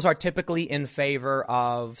articles are typically in favor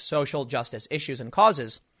of social justice issues and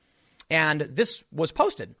causes. And this was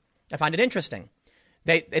posted. I find it interesting.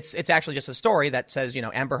 It's actually just a story that says,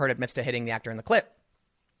 Amber Heard admits to hitting the actor in the clip.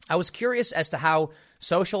 I was curious as to how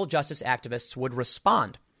social justice activists would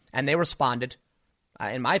respond. And they responded,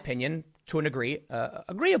 in my opinion, to an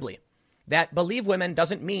agreeably. That believe women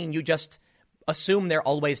doesn't mean you just assume they're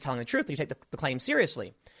always telling the truth, but you take the claim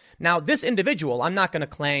seriously. Now, this individual, I'm not going to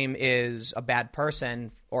claim is a bad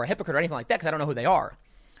person or a hypocrite or anything like that, because I don't know who they are.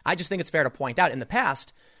 I just think it's fair to point out in the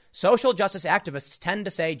past, social justice activists tend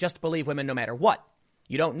to say, just believe women no matter what.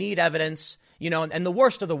 You don't need evidence, and the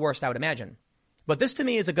worst of the worst, I would imagine. But this to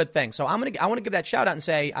me is a good thing. So I want to give that shout out and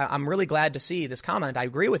say, I'm really glad to see this comment. I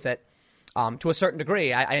agree with it to a certain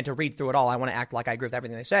degree. I had to read through it all. I want to act like I agree with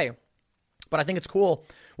everything they say. But I think it's cool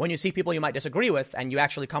when you see people you might disagree with and you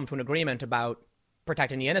actually come to an agreement about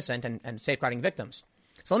protecting the innocent and safeguarding victims.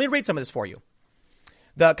 So let me read some of this for you.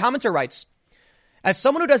 The commenter writes, as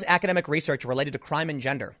someone who does academic research related to crime and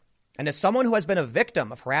gender, and as someone who has been a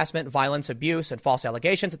victim of harassment, violence, abuse, and false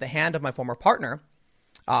allegations at the hand of my former partner,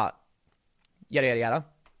 yada, yada, yada,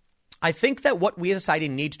 I think that what we as a society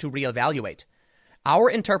need to reevaluate our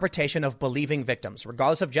interpretation of believing victims,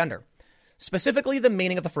 regardless of gender, specifically the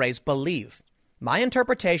meaning of the phrase believe. My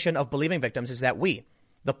interpretation of believing victims is that we,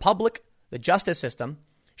 the public, the justice system,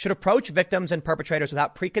 should approach victims and perpetrators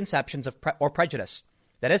without preconceptions or prejudice.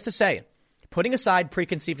 That is to say, putting aside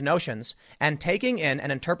preconceived notions and taking in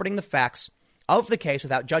and interpreting the facts of the case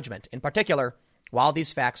without judgment, in particular, while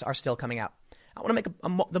these facts are still coming out. I want to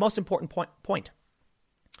make the most important point.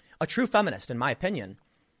 A true feminist, in my opinion,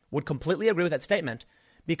 would completely agree with that statement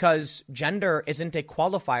because gender isn't a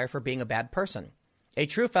qualifier for being a bad person. A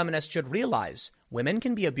true feminist should realize women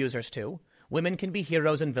can be abusers too. Women can be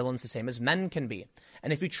heroes and villains the same as men can be.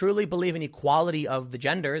 And if you truly believe in equality of the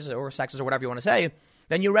genders or sexes or whatever you want to say,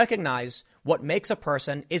 then you recognize what makes a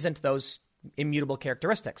person isn't those immutable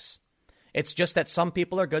characteristics. It's just that some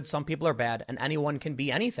people are good, some people are bad, and anyone can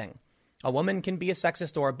be anything. A woman can be a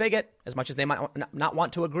sexist or a bigot, as much as they might not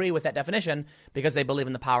want to agree with that definition because they believe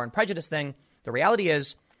in the power and prejudice thing. The reality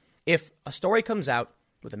is, if a story comes out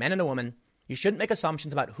with a man and a woman, you shouldn't make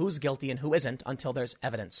assumptions about who's guilty and who isn't until there's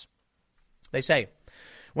evidence. They say,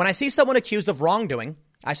 when I see someone accused of wrongdoing,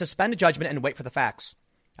 I suspend judgment and wait for the facts.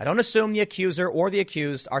 I don't assume the accuser or the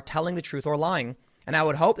accused are telling the truth or lying, and I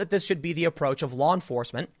would hope that this should be the approach of law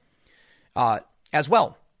enforcement as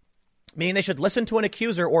well, meaning they should listen to an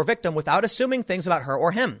accuser or victim without assuming things about her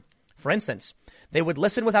or him. For instance, they would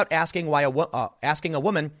listen without asking asking a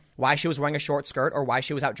woman why she was wearing a short skirt or why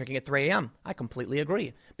she was out drinking at 3 a.m. I completely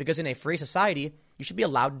agree, because in a free society, you should be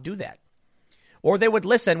allowed to do that. Or they would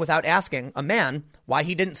listen without asking a man why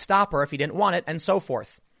he didn't stop her if he didn't want it, and so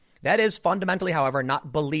forth. That is fundamentally, however,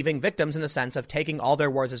 not believing victims in the sense of taking all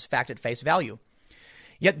their words as fact at face value.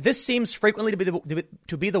 Yet this seems frequently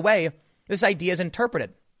to be the way this idea is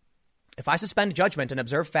interpreted. If I suspend judgment and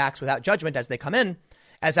observe facts without judgment as they come in,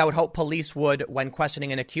 as I would hope police would when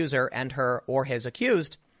questioning an accuser and her or his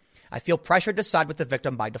accused, I feel pressured to side with the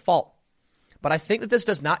victim by default. But I think that this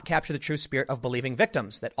does not capture the true spirit of believing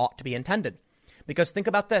victims that ought to be intended. Because think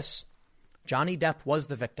about this. Johnny Depp was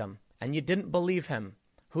the victim, and you didn't believe him.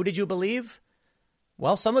 Who did you believe?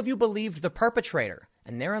 Well, some of you believed the perpetrator,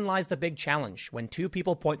 and therein lies the big challenge. When two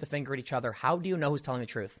people point the finger at each other, how do you know who's telling the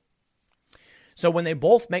truth? So when they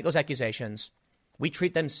both make those accusations, we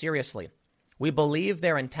treat them seriously. We believe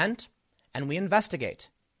their intent, and we investigate.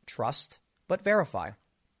 Trust, but verify.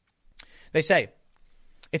 They say,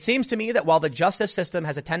 it seems to me that while the justice system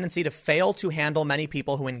has a tendency to fail to handle many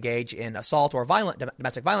people who engage in assault or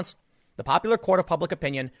domestic violence, the popular court of public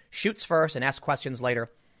opinion shoots first and asks questions later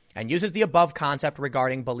and uses the above concept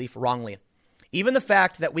regarding belief wrongly. Even the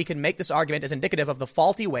fact that we can make this argument is indicative of the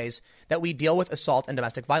faulty ways that we deal with assault and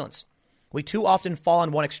domestic violence. We too often fall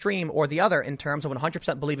on one extreme or the other in terms of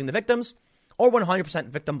 100% believing the victims or 100%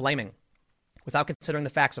 victim blaming, without considering the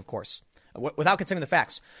facts, of course.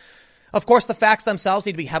 Of course, the facts themselves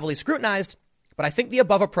need to be heavily scrutinized, but I think the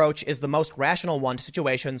above approach is the most rational one to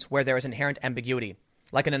situations where there is inherent ambiguity,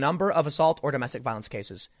 like in a number of assault or domestic violence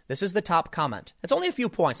cases. This is the top comment. It's only a few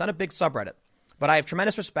points, not a big subreddit, but I have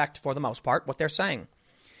tremendous respect for the most part what they're saying.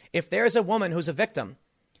 If there is a woman who's a victim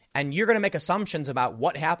and you're going to make assumptions about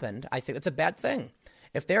what happened, I think that's a bad thing.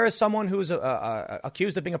 If there is someone who's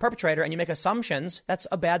accused of being a perpetrator and you make assumptions, that's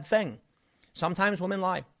a bad thing. Sometimes women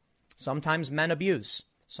lie. Sometimes men abuse.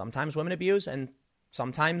 sometimes women abuse, and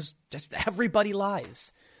sometimes just everybody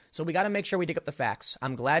lies. So we got to make sure we dig up the facts.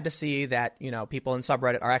 I'm glad to see that, people in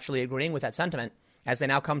subreddit are actually agreeing with that sentiment as they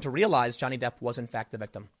now come to realize Johnny Depp was in fact the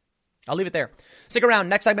victim. I'll leave it there. Stick around.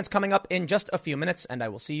 Next segment's coming up in just a few minutes, and I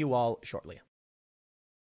will see you all shortly.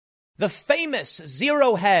 The famous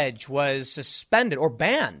Zero Hedge was suspended or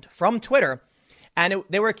banned from Twitter, and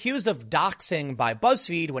they were accused of doxing by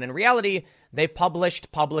BuzzFeed when in reality, they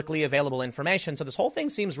published publicly available information. So this whole thing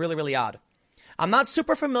seems really, really odd. I'm not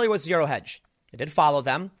super familiar with Zero Hedge. I did follow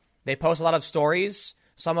them. They post a lot of stories.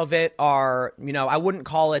 Some of it are, I wouldn't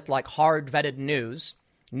call it like hard vetted news.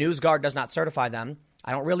 NewsGuard does not certify them.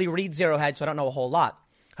 I don't really read Zero Hedge, so I don't know a whole lot.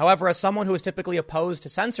 However, as someone who is typically opposed to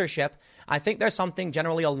censorship, I think there's something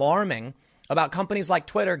generally alarming about companies like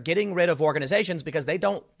Twitter getting rid of organizations because they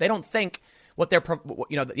don't think what they're,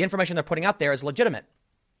 the information they're putting out there is legitimate.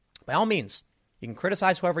 By all means, you can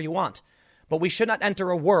criticize whoever you want, but we should not enter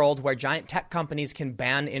a world where giant tech companies can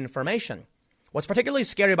ban information. What's particularly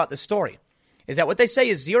scary about this story is that what they say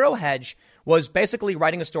is Zero Hedge was basically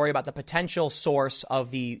writing a story about the potential source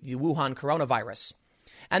of the Wuhan coronavirus.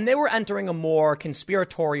 And they were entering a more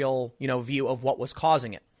conspiratorial, view of what was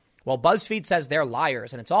causing it. Well, BuzzFeed says they're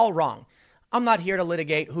liars and it's all wrong. I'm not here to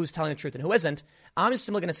litigate who's telling the truth and who isn't. I'm just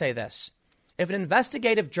simply going to say this. If an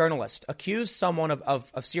investigative journalist accused someone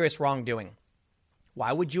of serious wrongdoing,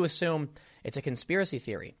 why would you assume it's a conspiracy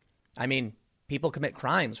theory? I mean, people commit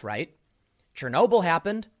crimes, right? Chernobyl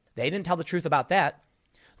happened. They didn't tell the truth about that.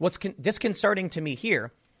 What's disconcerting to me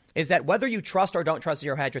here is that whether you trust or don't trust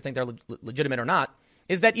Zero Hedge or think they're legitimate or not,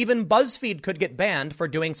 is that even BuzzFeed could get banned for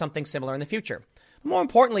doing something similar in the future. More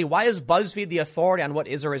importantly, why is BuzzFeed the authority on what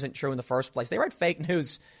is or isn't true in the first place? They write fake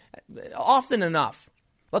news often enough.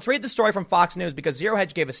 Let's read the story from Fox News because Zero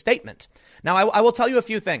Hedge gave a statement. Now, I will tell you a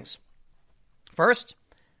few things. First,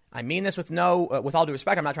 I mean this with all due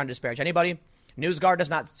respect. I'm not trying to disparage anybody. NewsGuard does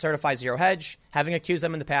not certify Zero Hedge, having accused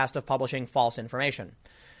them in the past of publishing false information.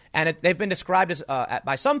 And they've been described as,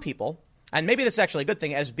 by some people, and maybe this is actually a good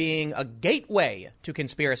thing, as being a gateway to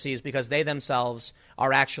conspiracies because they themselves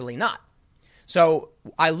are actually not. So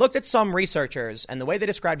I looked at some researchers, and the way they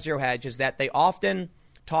describe Zero Hedge is that they often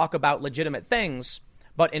talk about legitimate things,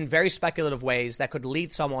 but in very speculative ways that could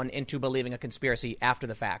lead someone into believing a conspiracy after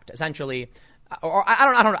the fact. Essentially, or I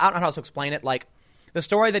don't know how to explain it. Like the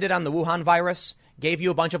story they did on the Wuhan virus gave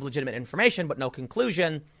you a bunch of legitimate information, but no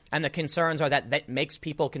conclusion. And the concerns are that makes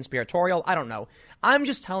people conspiratorial. I don't know. I'm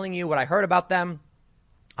just telling you what I heard about them.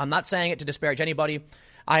 I'm not saying it to disparage anybody.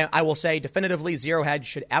 I will say definitively Zero Hedge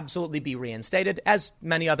should absolutely be reinstated, as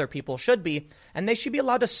many other people should be, and they should be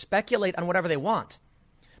allowed to speculate on whatever they want.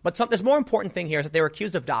 But there's more important thing here is that they were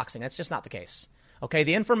accused of doxing. That's just not the case. Okay,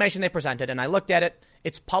 the information they presented, and I looked at it,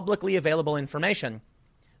 it's publicly available information.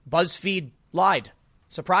 BuzzFeed lied.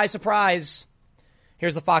 Surprise, surprise.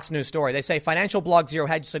 Here's the Fox News story. They say financial blog Zero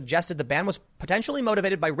Hedge suggested the ban was potentially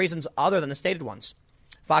motivated by reasons other than the stated ones.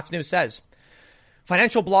 Fox News says,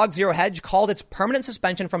 financial blog Zero Hedge called its permanent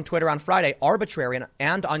suspension from Twitter on Friday arbitrary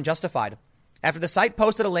and unjustified after the site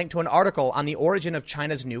posted a link to an article on the origin of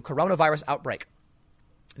China's new coronavirus outbreak.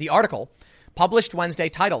 The article, published Wednesday,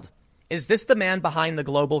 titled, "Is This the Man Behind the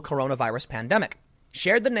Global Coronavirus Pandemic?"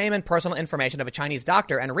 shared the name and personal information of a Chinese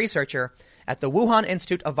doctor and researcher at the Wuhan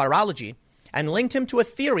Institute of Virology and linked him to a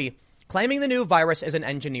theory claiming the new virus is an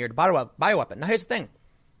engineered bioweapon. Now, here's the thing.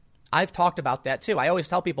 I've talked about that, too. I always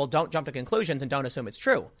tell people don't jump to conclusions and don't assume it's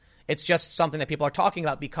true. It's just something that people are talking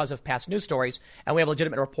about because of past news stories, and we have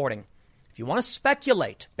legitimate reporting. If you want to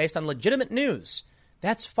speculate based on legitimate news,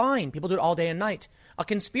 that's fine. People do it all day and night. A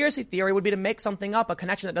conspiracy theory would be to make something up, a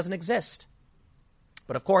connection that doesn't exist.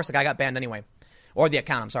 But of course, the guy got banned anyway. Or the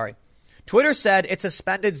account, I'm sorry. Twitter said it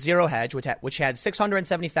suspended Zero Hedge, which had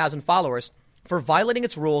 670,000 followers, for violating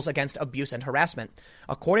its rules against abuse and harassment,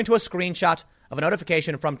 according to a screenshot of a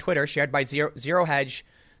notification from Twitter shared by Zero Hedge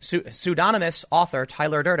pseudonymous author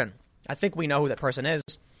Tyler Durden. I think we know who that person is.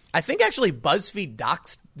 I think actually BuzzFeed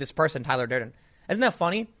doxed this person, Tyler Durden. Isn't that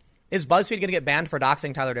funny? Is BuzzFeed going to get banned for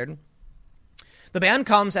doxing Tyler Durden? The ban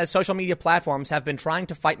comes as social media platforms have been trying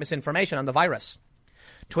to fight misinformation on the virus.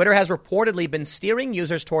 Twitter has reportedly been steering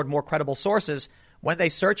users toward more credible sources when they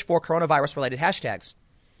search for coronavirus-related hashtags.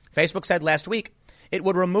 Facebook said last week it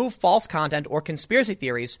would remove false content or conspiracy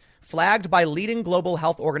theories flagged by leading global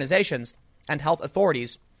health organizations and health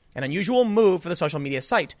authorities, an unusual move for the social media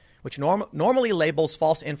site, which normally labels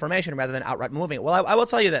false information rather than outright removing it. Well, I will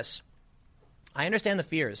tell you this. I understand the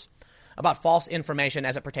fears about false information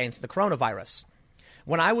as it pertains to the coronavirus.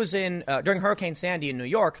 When I was during Hurricane Sandy in New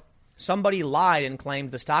York, somebody lied and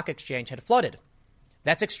claimed the stock exchange had flooded.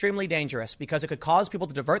 That's extremely dangerous because it could cause people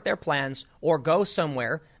to divert their plans or go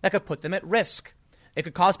somewhere that could put them at risk. It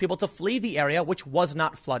could cause people to flee the area which was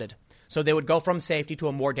not flooded. So they would go from safety to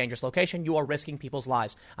a more dangerous location. You are risking people's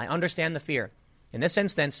lives. I understand the fear. In this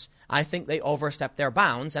instance, I think they overstepped their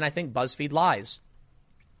bounds, and I think BuzzFeed lies.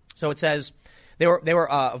 So it says they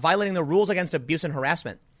were violating the rules against abuse and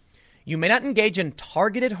harassment. You may not engage in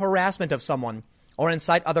targeted harassment of someone or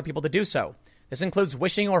incite other people to do so. This includes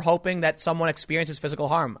wishing or hoping that someone experiences physical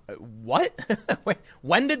harm. What?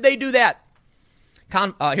 When did they do that?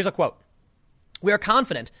 Here's a quote. We are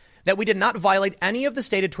confident that we did not violate any of the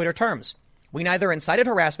stated Twitter terms. We neither incited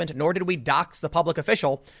harassment nor did we dox the public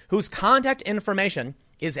official whose contact information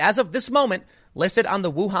is, as of this moment, listed on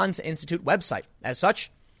the Wuhan Institute website. As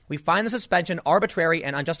such, we find the suspension arbitrary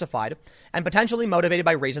and unjustified and potentially motivated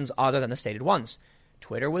by reasons other than the stated ones.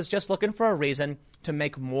 Twitter was just looking for a reason to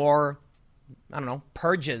make more,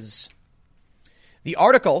 purges. The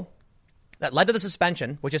article that led to the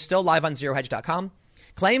suspension, which is still live on zerohedge.com,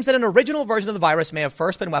 claims that an original version of the virus may have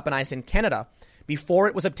first been weaponized in Canada before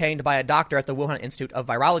it was obtained by a doctor at the Wuhan Institute of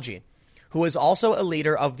Virology, who is also a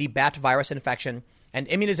leader of the bat virus infection and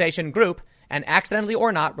immunization group and accidentally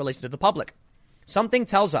or not released it to the public. Something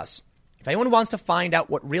tells us if anyone wants to find out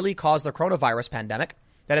what really caused the coronavirus pandemic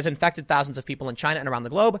that has infected thousands of people in China and around the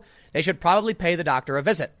globe, they should probably pay the doctor a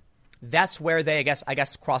visit. That's where they, I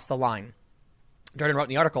guess, crossed the line. Durden wrote in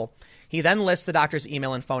the article. He then lists the doctor's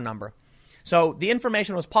email and phone number. So the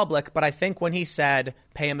information was public, but I think when he said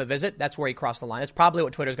pay him a visit, that's where he crossed the line. That's probably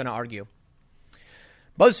what Twitter's going to argue.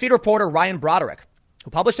 BuzzFeed reporter Ryan Broderick, who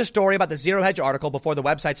published a story about the Zero Hedge article before the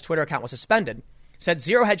website's Twitter account was suspended, said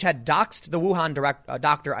Zero Hedge had doxed the Wuhan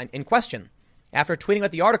doctor in question. After tweeting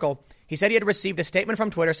about the article, he said he had received a statement from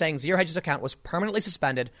Twitter saying Zero Hedge's account was permanently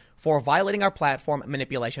suspended for violating our platform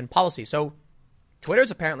manipulation policy. So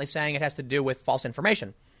Twitter's apparently saying it has to do with false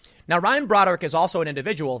information. Now, Ryan Broderick is also an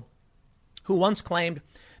individual who once claimed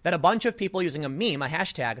that a bunch of people using a meme, a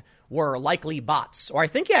hashtag, were likely bots. Or I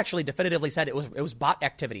think he actually definitively said it was bot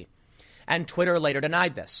activity. And Twitter later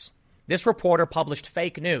denied this. This reporter published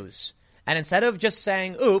fake news. And instead of just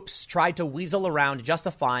saying, oops, tried to weasel around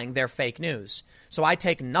justifying their fake news. So I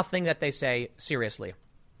take nothing that they say seriously.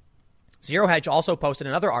 Zero Hedge also posted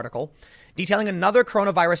another article detailing another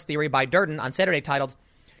coronavirus theory by Durden on Saturday titled,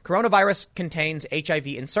 Coronavirus contains HIV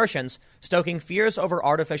insertions, stoking fears over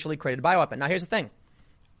artificially created bioweapon. Now, here's the thing.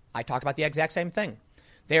 I talked about the exact same thing.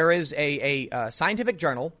 There is a scientific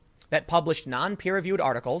journal that published non-peer-reviewed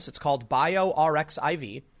articles. It's called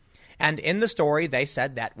BioRxiv. And in the story, they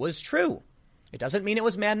said that was true. It doesn't mean it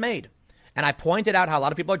was man-made. And I pointed out how a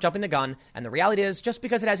lot of people are jumping the gun. And the reality is, just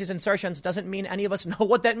because it has these insertions doesn't mean any of us know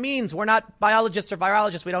what that means. We're not biologists or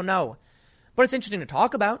virologists. We don't know. But it's interesting to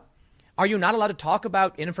talk about. Are you not allowed to talk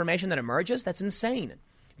about information that emerges? That's insane.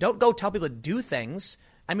 Don't go tell people to do things.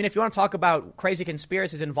 I mean, if you want to talk about crazy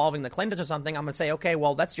conspiracies involving the Clintons or something, I'm going to say, okay,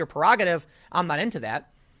 well, that's your prerogative. I'm not into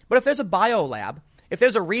that. But if there's a biolab, if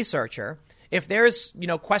there's a researcher, if there's,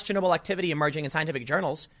 questionable activity emerging in scientific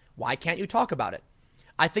journals, why can't you talk about it?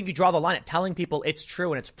 I think you draw the line at telling people it's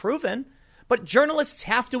true and it's proven, but journalists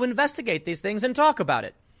have to investigate these things and talk about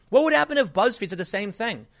it. What would happen if BuzzFeed said the same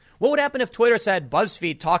thing? What would happen if Twitter said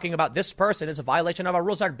BuzzFeed talking about this person is a violation of our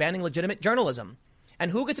rules, start banning legitimate journalism?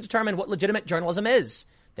 And who gets to determine what legitimate journalism is?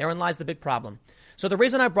 Therein lies the big problem. So the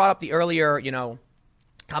reason I brought up the earlier,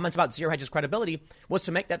 comments about Zero Hedge's credibility was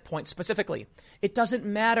to make that point specifically. It doesn't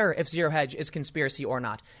matter if Zero Hedge is conspiracy or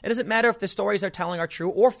not. It doesn't matter if the stories they're telling are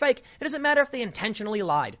true or fake. It doesn't matter if they intentionally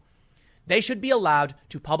lied. They should be allowed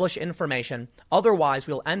to publish information. Otherwise,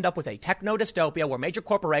 we'll end up with a techno dystopia where major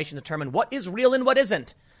corporations determine what is real and what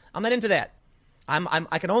isn't. I'm not into that.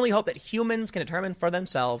 I can only hope that humans can determine for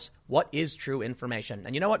themselves what is true information.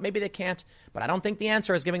 And you know what? Maybe they can't, but I don't think the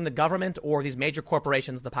answer is giving the government or these major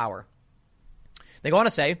corporations the power. They go on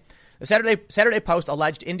to say, the Saturday Post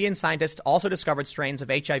alleged Indian scientists also discovered strains of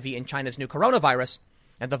HIV in China's new coronavirus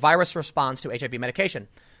and the virus responds to HIV medication.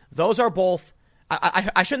 Those are both,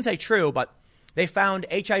 I shouldn't say true, but they found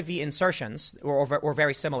HIV insertions were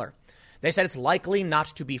very similar. They said it's likely not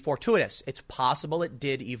to be fortuitous. It's possible it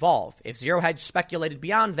did evolve. If Zero Hedge speculated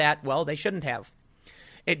beyond that, well, they shouldn't have.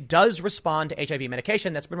 It does respond to HIV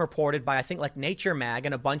medication. That's been reported by, I think, like Nature Mag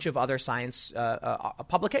and a bunch of other science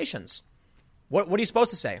publications. What are you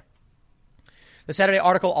supposed to say? The Saturday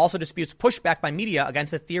article also disputes pushback by media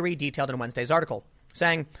against the theory detailed in Wednesday's article,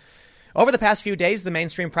 saying, over the past few days, the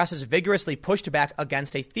mainstream press has vigorously pushed back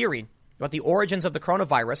against a theory about the origins of the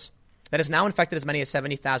coronavirus that has now infected as many as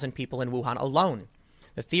 70,000 people in Wuhan alone.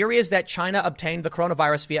 The theory is that China obtained the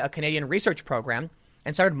coronavirus via a Canadian research program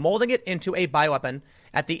and started molding it into a bioweapon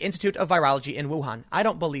at the Institute of Virology in Wuhan. I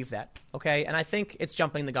don't believe that, okay? And I think it's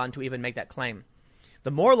jumping the gun to even make that claim.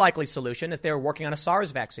 The more likely solution is they were working on a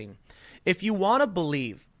SARS vaccine. If you want to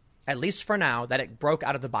believe, at least for now, that it broke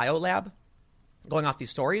out of the biolab, going off these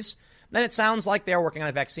stories, then it sounds like they're working on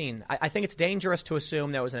a vaccine. I think it's dangerous to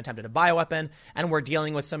assume there was an attempt at a bioweapon and we're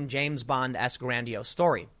dealing with some James Bond-esque grandiose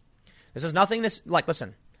story. This is nothing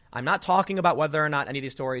listen, I'm not talking about whether or not any of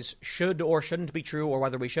these stories should or shouldn't be true or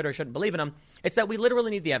whether we should or shouldn't believe in them. It's that we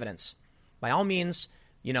literally need the evidence. By all means,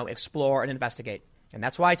 explore and investigate. And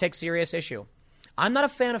that's why I take serious issue. I'm not a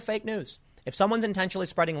fan of fake news. If someone's intentionally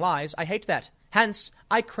spreading lies, I hate that. Hence,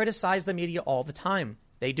 I criticize the media all the time.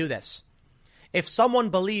 They do this. If someone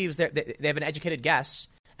believes they have an educated guess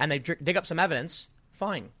and they dig up some evidence,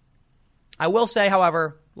 fine. I will say,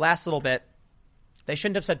 however, last little bit, they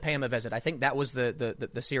shouldn't have said pay him a visit. I think that was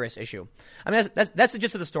the serious issue. I mean, that's the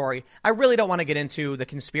gist of the story. I really don't want to get into the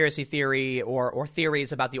conspiracy theory or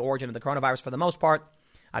theories about the origin of the coronavirus for the most part.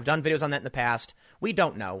 I've done videos on that in the past. We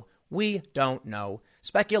don't know.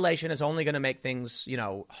 Speculation is only going to make things,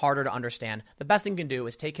 harder to understand. The best thing you can do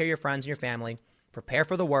is take care of your friends and your family, prepare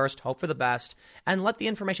for the worst, hope for the best, and let the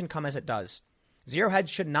information come as it does. Zero Hedge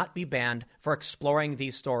should not be banned for exploring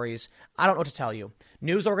these stories. I don't know what to tell you.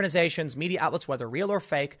 News organizations, media outlets, whether real or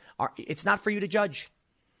fake, it's not for you to judge.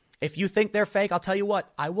 If you think they're fake, I'll tell you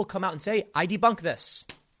what, I will come out and say, I debunk this.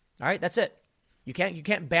 All right, that's it. You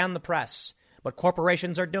can't ban the press, but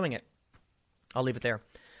corporations are doing it. I'll leave it there.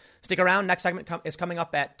 Stick around. Next segment is coming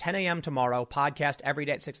up at 10 a.m. tomorrow. Podcast every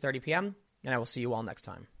day at 6:30 p.m. And I will see you all next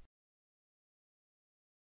time.